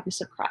into the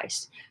likeness of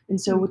Christ. And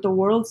so what the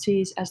world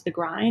sees as the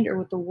grind, or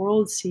what the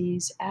world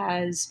sees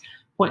as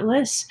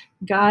pointless,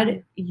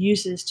 God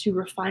uses to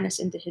refine us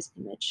into his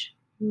image.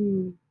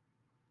 And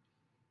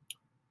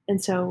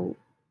so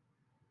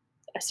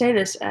I say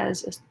this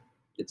as an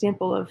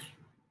example of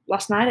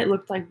last night. It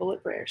looked like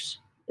bullet prayers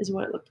is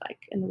what it looked like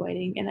in the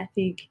waiting. And I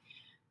think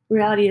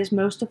reality is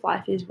most of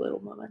life is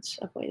little moments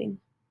of waiting.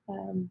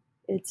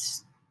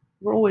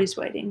 We're always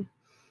waiting,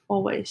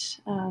 always.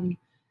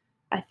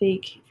 I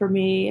think for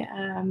me,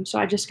 so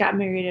I just got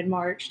married in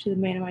March to the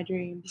man of my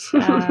dreams.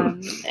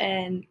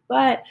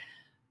 But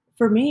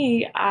for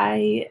me,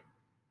 I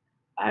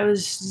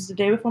was the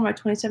day before my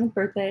 27th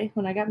birthday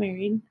when I got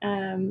married.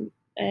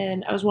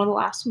 And I was one of the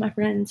last of my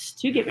friends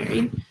to get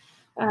married.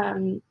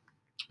 And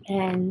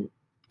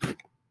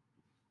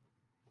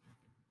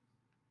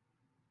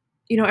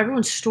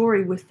everyone's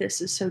story with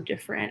this is so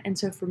different. And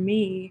so for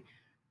me,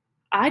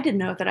 I didn't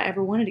know that I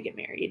ever wanted to get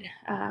married.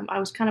 I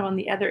was kind of on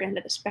the other end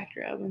of the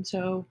spectrum. And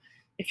so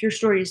if your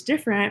story is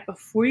different,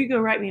 before you go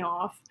write me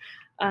off,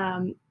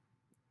 I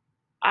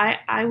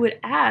would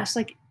ask,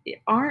 like,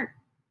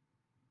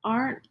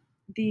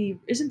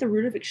 isn't the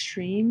root of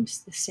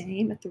extremes the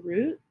same at the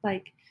root?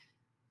 Like,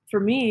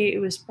 for me, it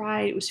was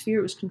pride, it was fear,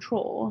 it was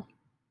control.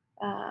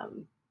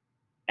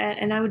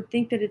 And I would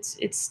think that it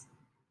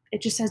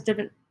just has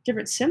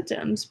different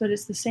symptoms, but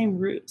it's the same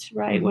root,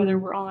 right? Whether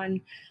we're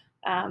on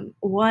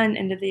one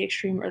end of the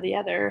extreme or the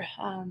other.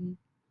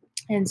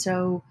 And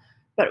so,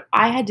 but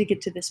I had to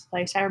get to this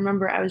place. I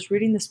remember I was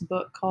reading this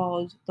book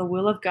called The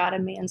Will of God, a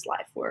Man's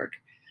Life Work.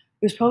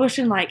 It was published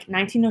in like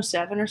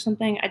 1907 or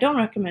something. I don't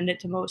recommend it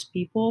to most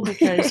people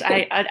because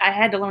I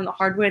had to learn the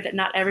hard way that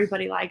not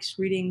everybody likes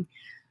reading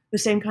the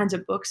same kinds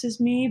of books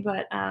as me.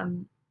 But,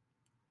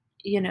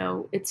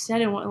 it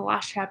said in one of the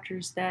last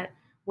chapters that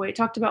it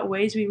talked about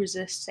ways we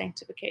resist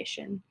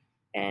sanctification.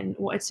 And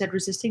it said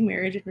resisting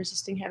marriage and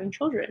resisting having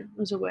children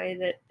was a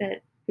way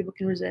that people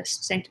can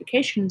resist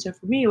sanctification. And so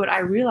for me, what I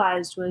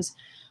realized was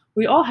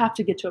we all have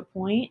to get to a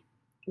point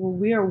where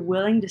we are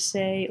willing to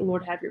say,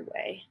 Lord, have your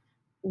way.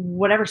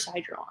 whatever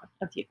side you're on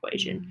of the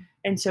equation. Mm.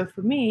 And so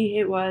for me,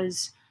 it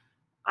was,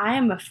 I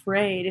am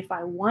afraid if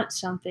I want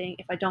something,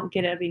 if I don't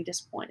get it, being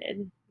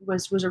disappointed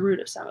was a root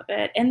of some of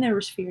it. And there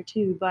was fear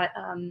too. But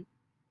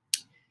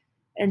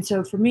and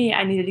so for me,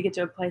 I needed to get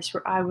to a place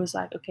where I was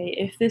like, okay,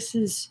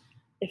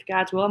 if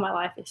God's will in my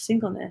life is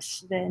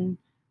singleness, then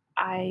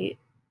I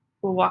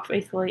will walk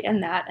faithfully in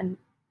that, and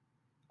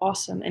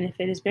awesome. And if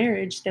it is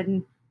marriage,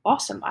 then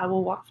awesome. I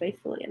will walk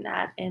faithfully in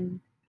that.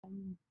 Um,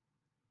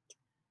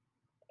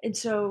 and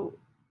so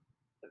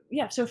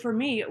yeah, so for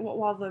me,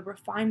 while the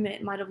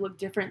refinement might have looked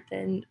different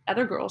than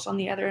other girls on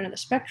the other end of the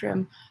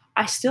spectrum,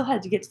 I still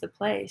had to get to the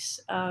place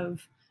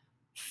of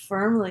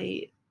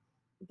firmly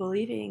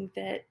believing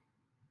that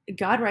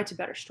God writes a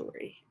better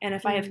story. And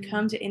if I have Mm.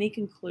 come to any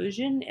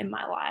conclusion in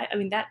my life, I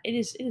mean, that it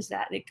is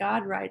that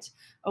God writes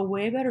a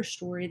way better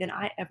story than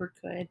I ever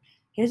could.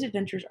 His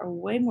adventures are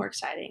way more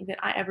exciting than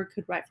I ever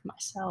could write for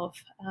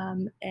myself.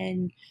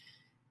 And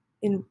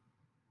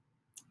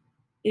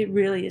it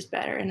really is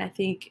better. And I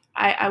think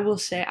I will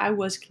say I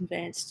was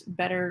convinced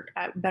better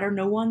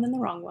know one than the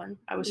wrong one.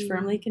 I was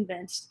firmly Mm.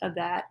 convinced of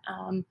that.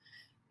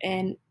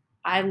 And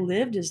I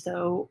lived as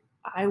though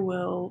I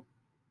will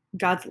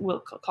God's will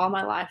call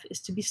my life is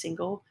to be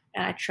single,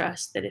 and I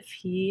trust that if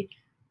He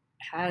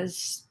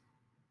has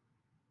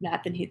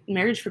that, then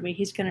marriage for me,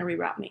 He's going to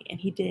reroute me, and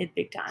He did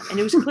big time, and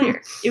it was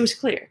clear. It was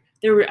clear.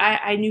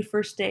 I knew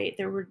first date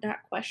there were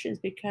not questions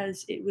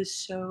because it was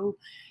so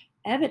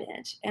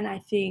evident, and I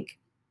think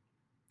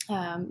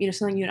something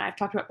you and I have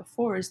talked about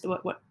before is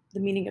what the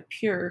meaning of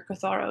pure,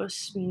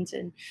 katharos, means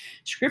in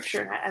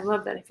Scripture, and I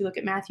love that. If you look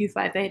at Matthew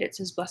 5:8, it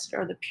says, "Blessed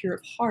are the pure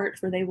of heart,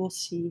 for they will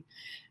see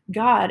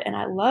God." And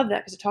I love that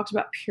because it talks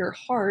about pure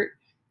heart.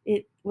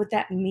 What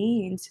that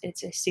means,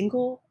 it's a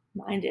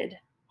single-minded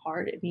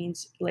heart. It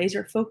means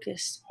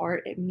laser-focused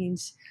heart. It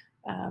means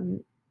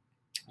um,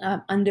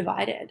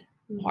 undivided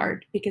Mm.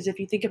 heart. Because if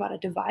you think about a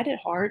divided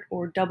heart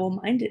or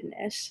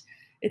double-mindedness,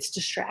 it's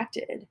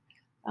distracted.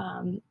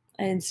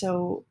 And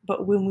so,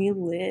 but when we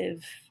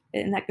live,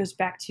 and that goes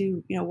back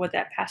to what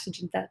that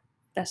passage in that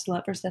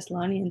First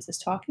Thessalonians is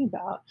talking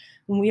about.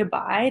 When we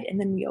abide and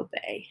then we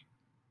obey,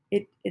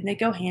 and they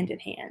go hand in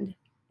hand,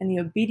 and the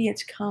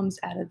obedience comes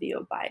out of the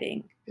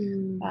abiding.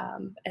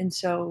 Mm. And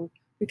so,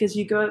 because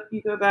you go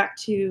back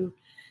to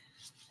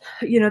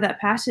that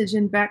passage,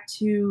 and back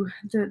to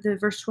the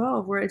verse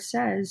 12 where it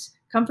says,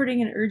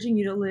 comforting and urging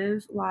you to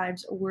live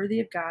lives worthy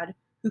of God,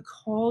 who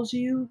calls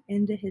you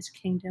into His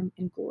kingdom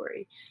and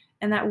glory.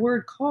 And that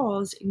word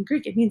calls in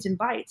Greek, it means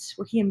invites,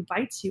 where He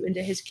invites you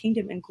into His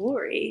kingdom and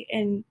glory.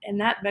 And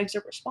that begs a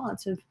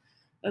response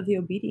of the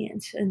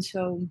obedience. And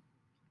so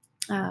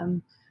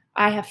um,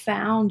 I have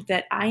found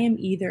that I am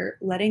either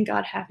letting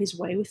God have His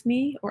way with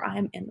me, or I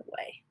am in the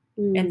way.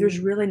 And there's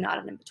Mm. really not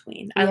an in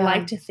between. I Yeah.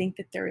 like to think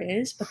that there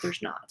is, but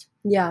there's not.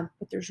 Yeah.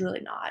 But there's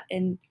really not.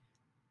 And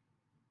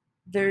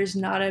there is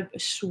not a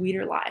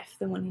sweeter life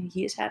than when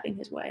He is having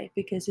His way,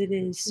 because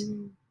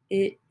Mm.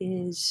 it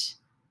is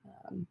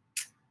um,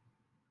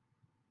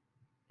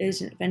 it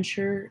is an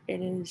adventure.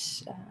 It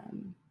is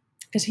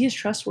because He is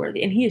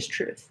trustworthy and He is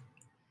truth.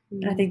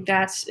 And I think Mm.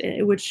 that's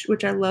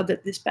which I love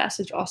that this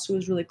passage also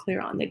is really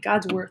clear on, that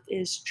God's worth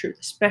is truth,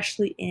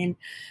 especially in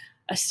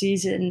a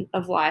season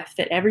of life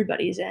that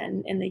everybody's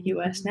in the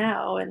U.S. Mhm.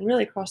 now, and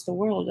really across the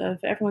world.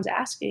 Of everyone's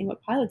asking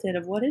what Pilate did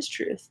of what is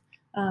truth,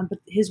 but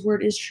His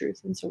word is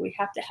truth, and so we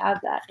have to have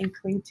that and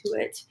cling to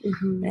it,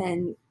 Mhm.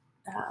 and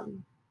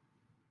um,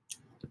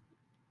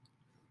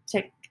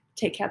 take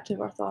take captive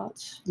our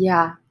thoughts.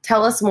 Yeah.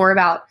 Tell us more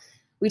about,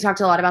 we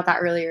talked a lot about that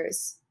earlier.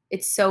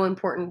 It's so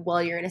important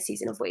while you're in a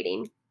season of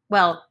waiting.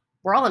 Well,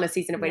 we're all in a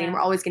season of waiting. Yeah, We're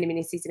always going to be in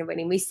a season of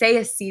waiting. We say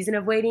a season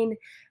of waiting.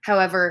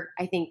 However,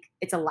 I think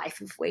it's a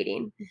life of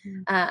waiting.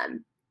 hmm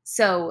Um,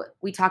 so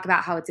we talk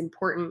about how it's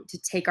important to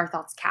take our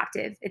thoughts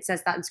captive. It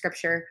says that in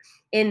Scripture,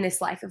 in this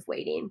life of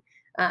waiting.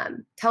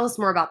 Tell us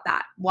more about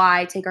that.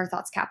 Why take our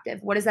thoughts captive?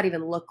 What does that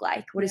even look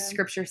like? What does yeah.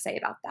 Scripture say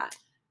about that?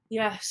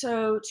 Yeah,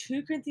 so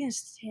 2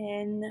 Corinthians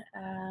 10,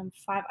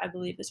 5, I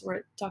believe, is where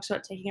it talks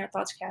about taking our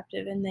thoughts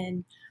captive. And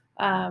then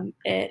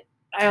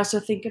I also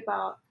think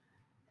about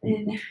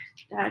in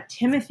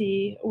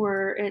Timothy,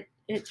 where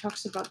it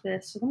talks about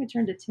this. So let me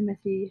turn to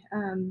Timothy.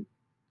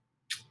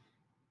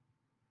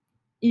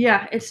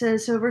 Yeah, it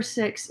says, so verse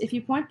 6, if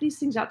you point these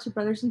things out to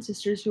brothers and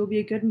sisters, you will be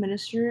a good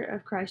minister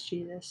of Christ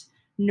Jesus,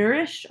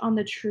 nourished on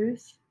the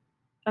truth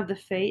of the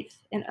faith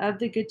and of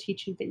the good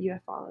teaching that you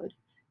have followed.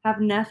 Have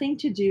nothing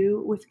to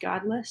do with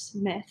godless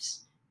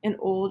myths and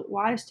old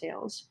wives'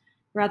 tales.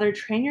 Rather,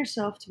 train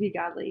yourself to be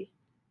godly.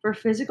 For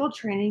physical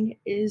training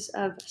is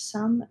of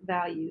some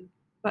value,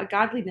 but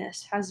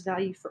godliness has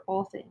value for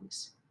all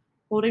things,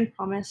 holding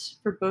promise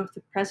for both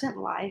the present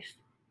life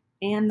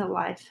and the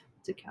life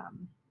to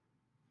come.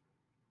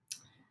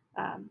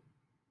 Um,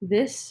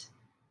 this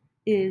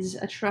is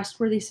a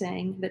trustworthy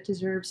saying that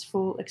deserves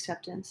full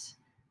acceptance.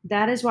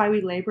 That is why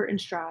we labor and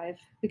strive,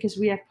 because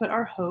we have put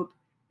our hope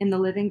in the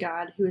living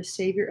God, who is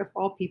Savior of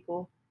all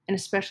people, and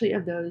especially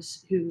of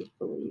those who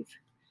believe.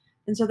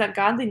 And so that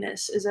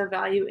godliness is a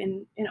value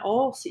in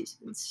all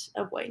seasons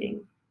of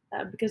waiting,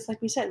 because,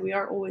 like we said, we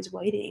are always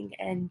waiting,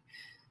 and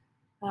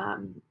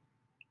um,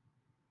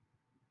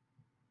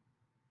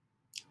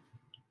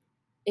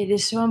 it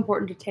is so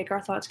important to take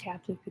our thoughts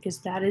captive, because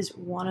that is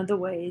one of the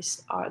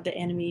ways the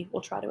enemy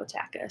will try to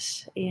attack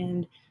us,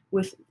 and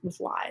with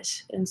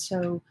lies. And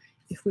so,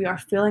 if we are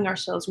filling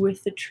ourselves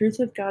with the truth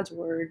of God's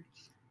word,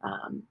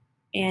 um,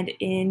 and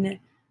in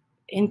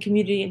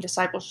community and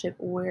discipleship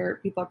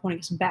where people are pointing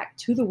us back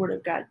to the word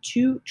of God,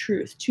 to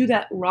truth, to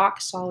that rock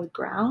solid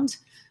ground,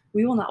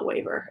 we will not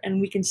waver,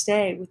 and we can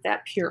stay with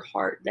that pure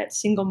heart, that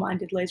single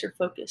minded laser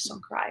focus on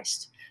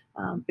Christ.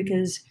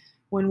 Because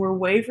when we're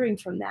wavering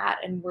from that,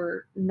 and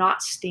we're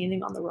not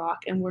standing on the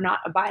rock, and we're not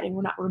abiding,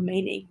 we're not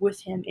remaining with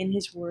Him in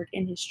His word,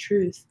 in His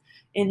truth,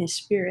 in His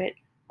spirit,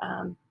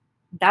 um,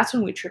 that's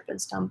when we trip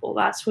and stumble.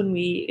 That's when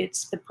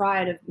it's the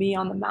pride of me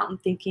on the mountain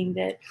thinking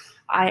that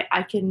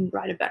I can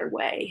write a better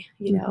way,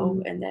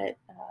 Mhm. and that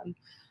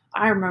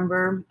I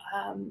remember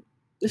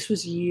this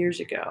was years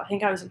ago. I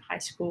think I was in high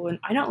school, and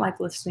I don't like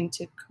listening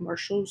to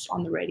commercials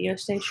on the radio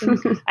station.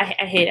 I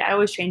hate it. I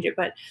always change it,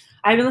 but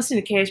I've been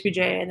listening to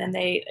KSBJ, and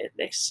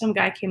then some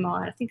guy came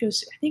on. I think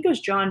it was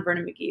John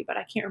Vernon McGee, but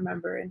I can't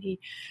remember. And he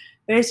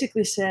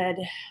basically said,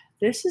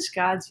 "This is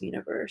God's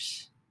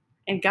universe,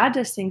 and God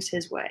does things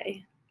His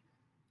way.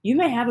 You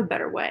may have a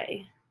better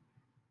way,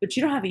 but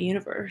you don't have a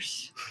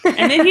universe."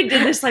 And then he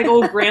did this like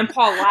old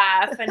grandpa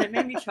laugh, and it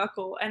made me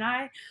chuckle. And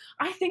I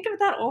think of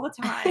that all the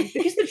time,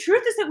 because the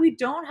truth is that we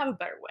don't have a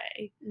better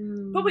way,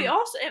 but we Mm.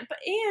 also and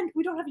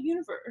we don't have a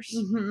universe.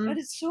 But Mhm.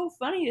 it's so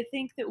funny to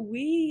think that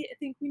we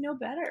think we know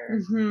better,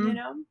 you Mhm.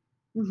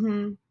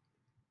 know?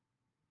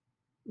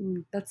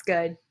 Mhm. That's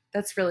good.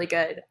 That's really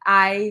good.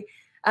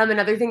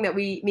 Another thing that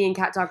me and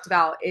Kat talked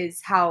about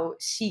is how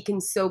she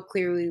can so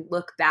clearly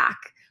look back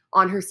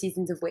on her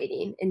seasons of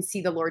waiting and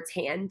see the Lord's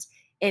hand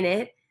in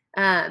it.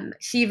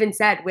 She even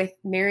said with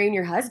marrying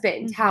your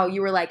husband, how Mhm.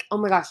 you were like, oh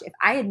my gosh, if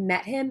I had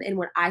met him in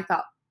what I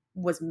thought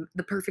was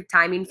the perfect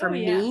timing for Oh,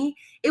 yeah. me,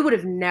 it would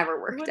have never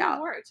It worked wouldn't have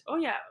out. worked. Oh,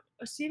 yeah.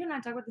 Steve and I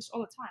talk about this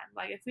all the time.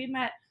 Like, if we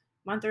met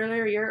a month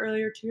earlier, a year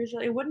earlier, 2 years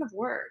earlier, it wouldn't have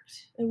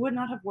worked. It would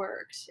not have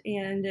worked.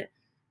 And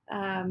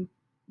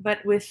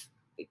but with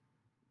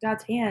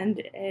God's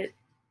hand,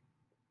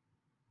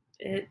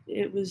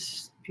 it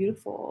was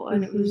beautiful,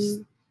 and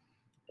Hmm.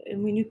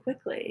 and we knew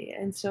quickly.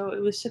 And so it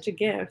was such a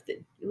gift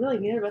that really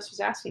neither of us was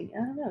asking,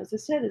 I don't know, is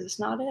this it? Is this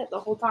not it? The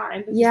whole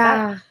time, because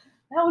Yeah.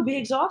 that would be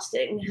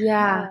exhausting.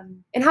 Yeah.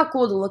 Um, And how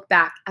cool to look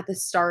back at the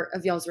start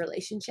of y'all's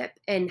relationship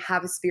and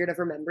have a spirit of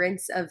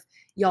remembrance of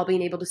y'all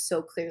being able to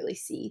so clearly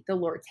see the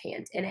Lord's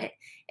hand in yeah. it.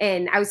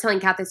 And I was telling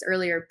Kat this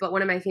earlier, but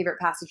one of my favorite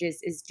passages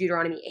is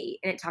Deuteronomy 8.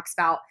 And it talks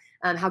about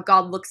how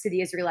God looks to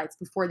the Israelites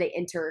before they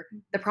enter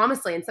the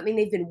promised land, something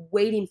they've been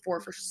waiting for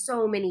Mhm.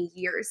 so many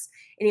years.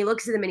 And he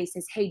looks at them and he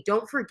says, hey,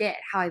 don't forget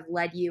how I've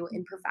led you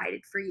and Mhm.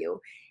 provided for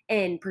you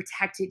and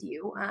protected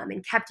you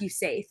and kept you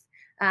safe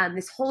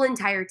this whole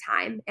entire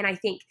time. And I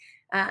think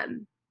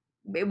um,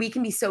 we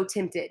can be so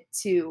tempted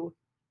to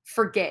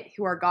forget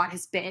who our God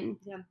has been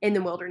Yeah. in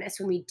the wilderness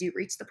when we do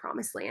reach the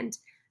promised land.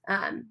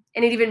 And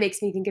it even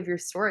makes me think of your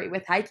story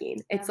with hiking.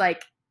 Yeah. It's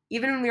like,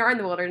 even when we are in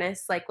the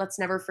wilderness, like, let's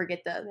never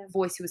forget the Yeah.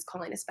 voice who was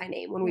calling us by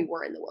name when Yeah. we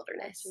were in the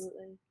wilderness.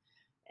 Absolutely.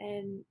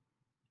 And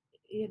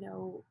you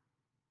know,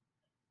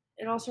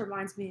 it also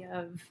reminds me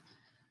of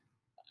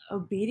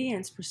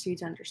obedience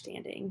precedes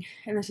understanding.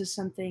 And this is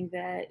something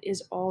that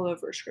is all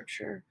over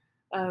scripture.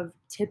 Of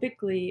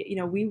typically,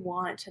 we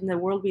want, in the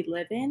world we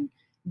live in,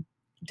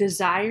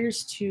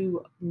 desires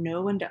to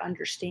know and to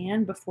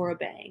understand before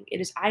obeying.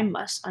 It is, I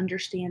must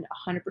understand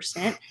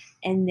 100%,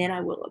 and then I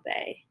will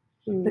obey.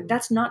 But Mm.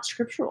 that's not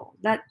scriptural.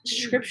 That Mm.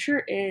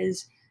 scripture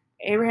is,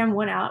 Abraham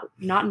went out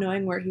not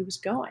knowing where he was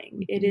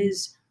going. It Mhm.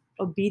 is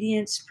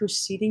obedience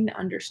preceding the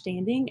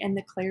understanding, and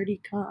the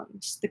clarity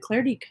comes. The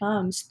clarity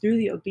comes through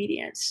the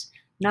obedience,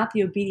 not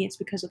the obedience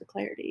because of the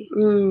clarity.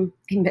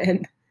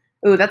 Amen.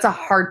 Ooh, that's a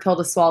hard pill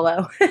to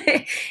swallow.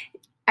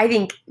 I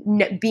think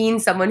being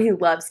someone who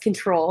loves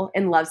control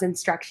and loves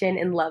instruction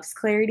and loves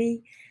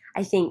clarity,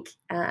 I think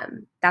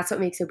that's what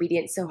makes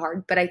obedience so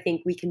hard. But I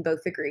think we can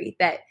both agree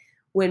that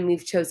when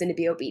we've chosen to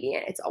be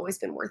obedient, it's always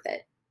been worth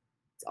it.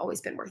 It's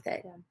always been worth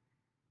it. Yeah.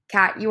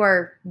 Kat, you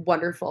are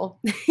wonderful.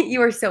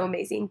 You are so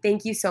amazing.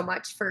 Thank you so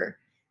much for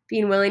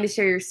being willing to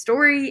share your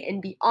story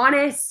and be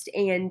honest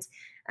and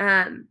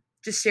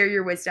just share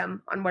your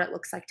wisdom on what it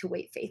looks like to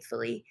wait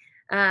faithfully.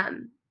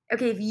 Um,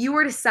 okay, if you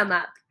were to sum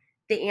up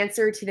the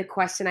answer to the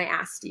question I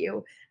asked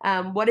you,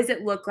 what does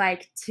it look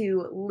like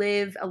to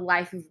live a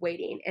life of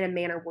waiting in a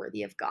manner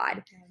worthy of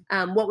God?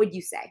 Yeah. What would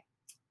you say?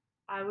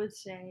 I would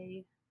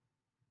say,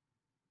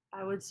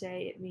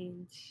 it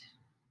means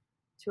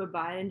to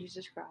abide in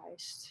Jesus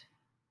Christ.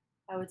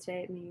 I would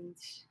say it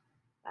means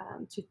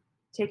to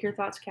take your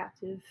thoughts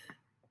captive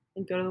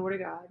and go to the Word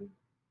of God.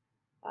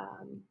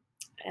 Um,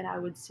 and uh, I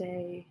would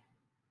say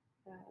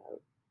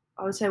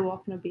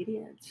walk in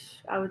obedience.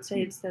 I would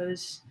say it's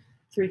those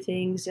three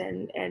things,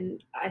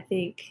 and I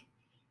think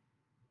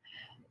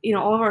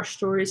all of our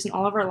stories and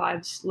all of our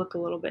lives look a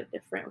little bit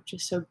different, which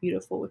is so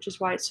beautiful, which is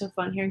why it's so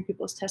fun hearing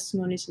people's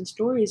testimonies and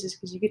stories, is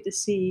because you get to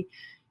see,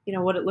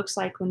 what it looks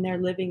like when they're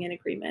living in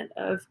agreement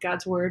of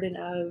God's word and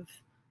of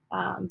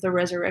the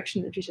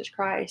resurrection of Jesus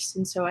Christ.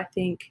 And so I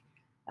think,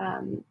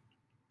 um,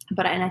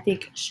 and I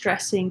think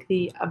stressing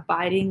the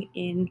abiding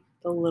in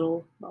the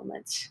little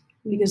moments,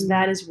 because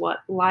that is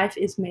what life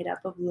is made up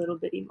of, little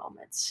bitty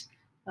moments.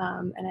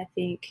 And I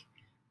think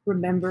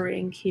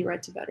remembering He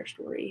writes a better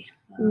story.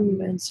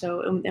 And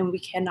so, and we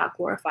cannot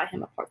glorify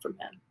Him apart from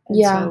Him. And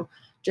so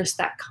just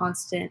that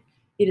constant,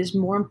 it is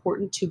more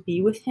important to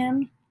be with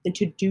Him than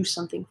to do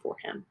something for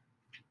Him.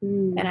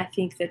 And I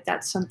think that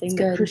that's something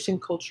that Christian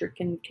culture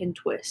can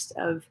twist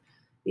of,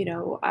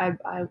 I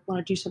want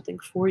to do something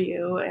for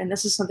you. And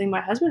this is something my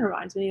husband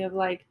reminds me of,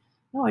 like,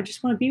 no, I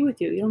just want to be with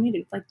you. You don't need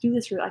to like do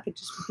this, or I could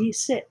just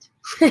sit.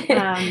 And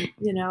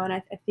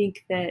I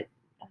think that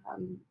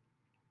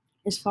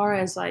as far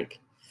as like,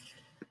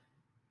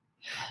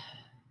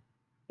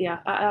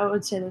 I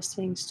would say those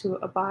things: to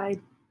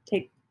abide,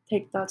 take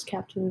thoughts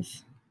captive,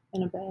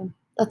 and obey.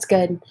 That's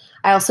good.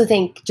 I also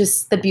think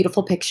just the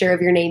beautiful picture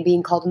of your name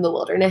being called in the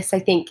wilderness.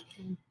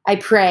 I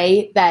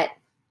pray that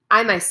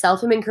I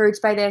myself am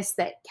encouraged by this,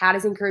 that Kat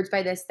is encouraged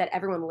by this, that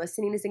everyone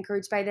listening is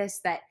encouraged by this,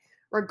 that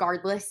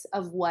regardless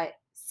of what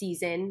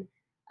season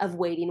of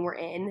waiting we're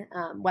in,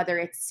 whether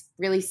it's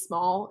really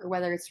small or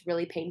whether it's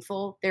really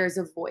painful, there's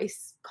a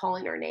voice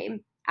calling our name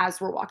as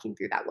we're walking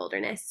through that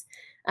wilderness.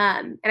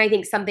 And I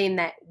think something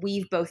that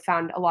we've both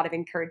found a lot of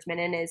encouragement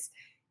in is,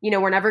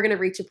 we're never going to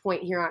reach a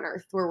point here on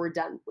earth where we're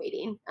done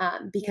waiting,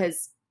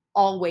 because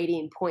all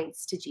waiting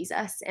points to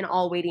Jesus, and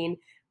all waiting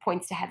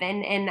points to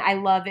heaven. And I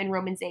love in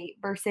Romans 8,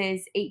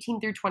 verses 18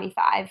 through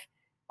 25,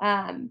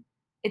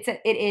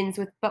 it ends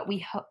with, but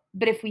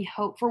if we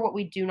hope for what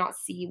we do not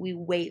see, we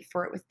wait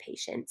for it with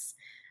patience.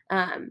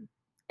 And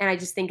I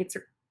just think it's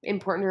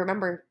important to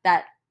remember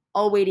that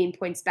all waiting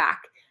points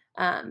back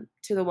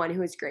to the one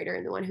who is greater,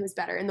 and the one who is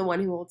better, and the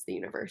one who holds the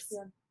universe.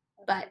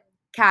 But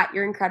Kat,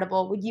 you're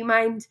incredible. Would you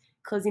mind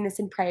closing us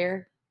in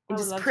prayer and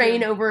just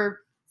praying over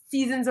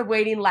seasons of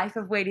waiting, life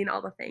of waiting,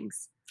 all the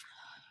things?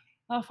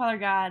 Oh, Father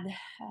God,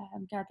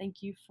 God,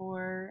 thank you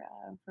for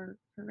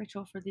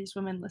Rachel, for these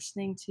women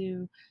listening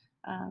to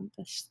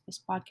this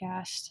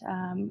podcast.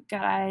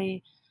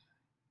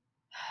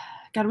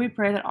 God, we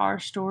pray that our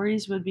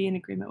stories would be in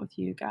agreement with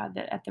you, God,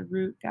 that at the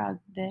root, God,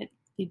 that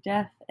the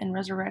death and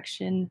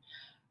resurrection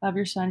of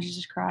your Son,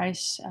 Jesus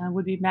Christ,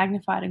 would be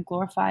magnified and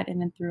glorified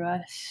in and through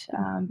us.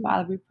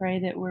 Father, we pray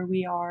that where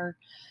we are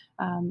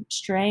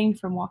straying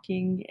from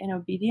walking in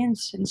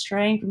obedience and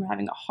straying from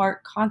having a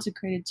heart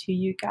consecrated to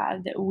you,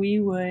 God, that we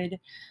would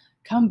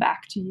come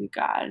back to you,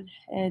 God,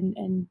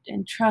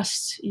 and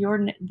trust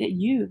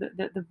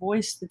the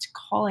voice that's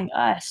calling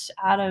us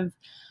out of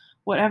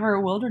whatever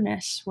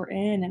wilderness we're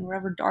in and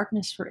whatever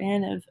darkness we're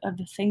in of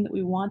the thing that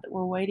we want, that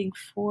we're waiting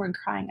for and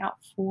crying out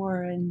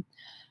for. And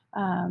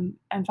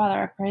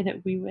Father, I pray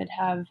that we would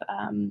have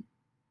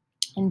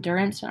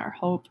endurance in our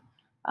hope,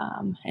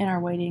 in our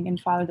waiting. And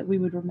Father, that we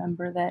would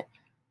remember that,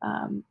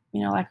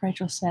 like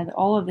Rachel said, that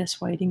all of this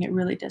waiting, it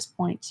really does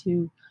point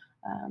to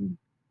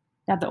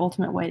God, the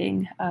ultimate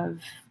waiting of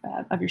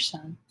your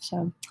Son.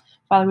 So,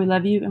 Father, we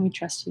love you and we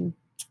trust you.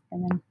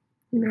 Amen.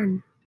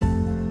 Amen.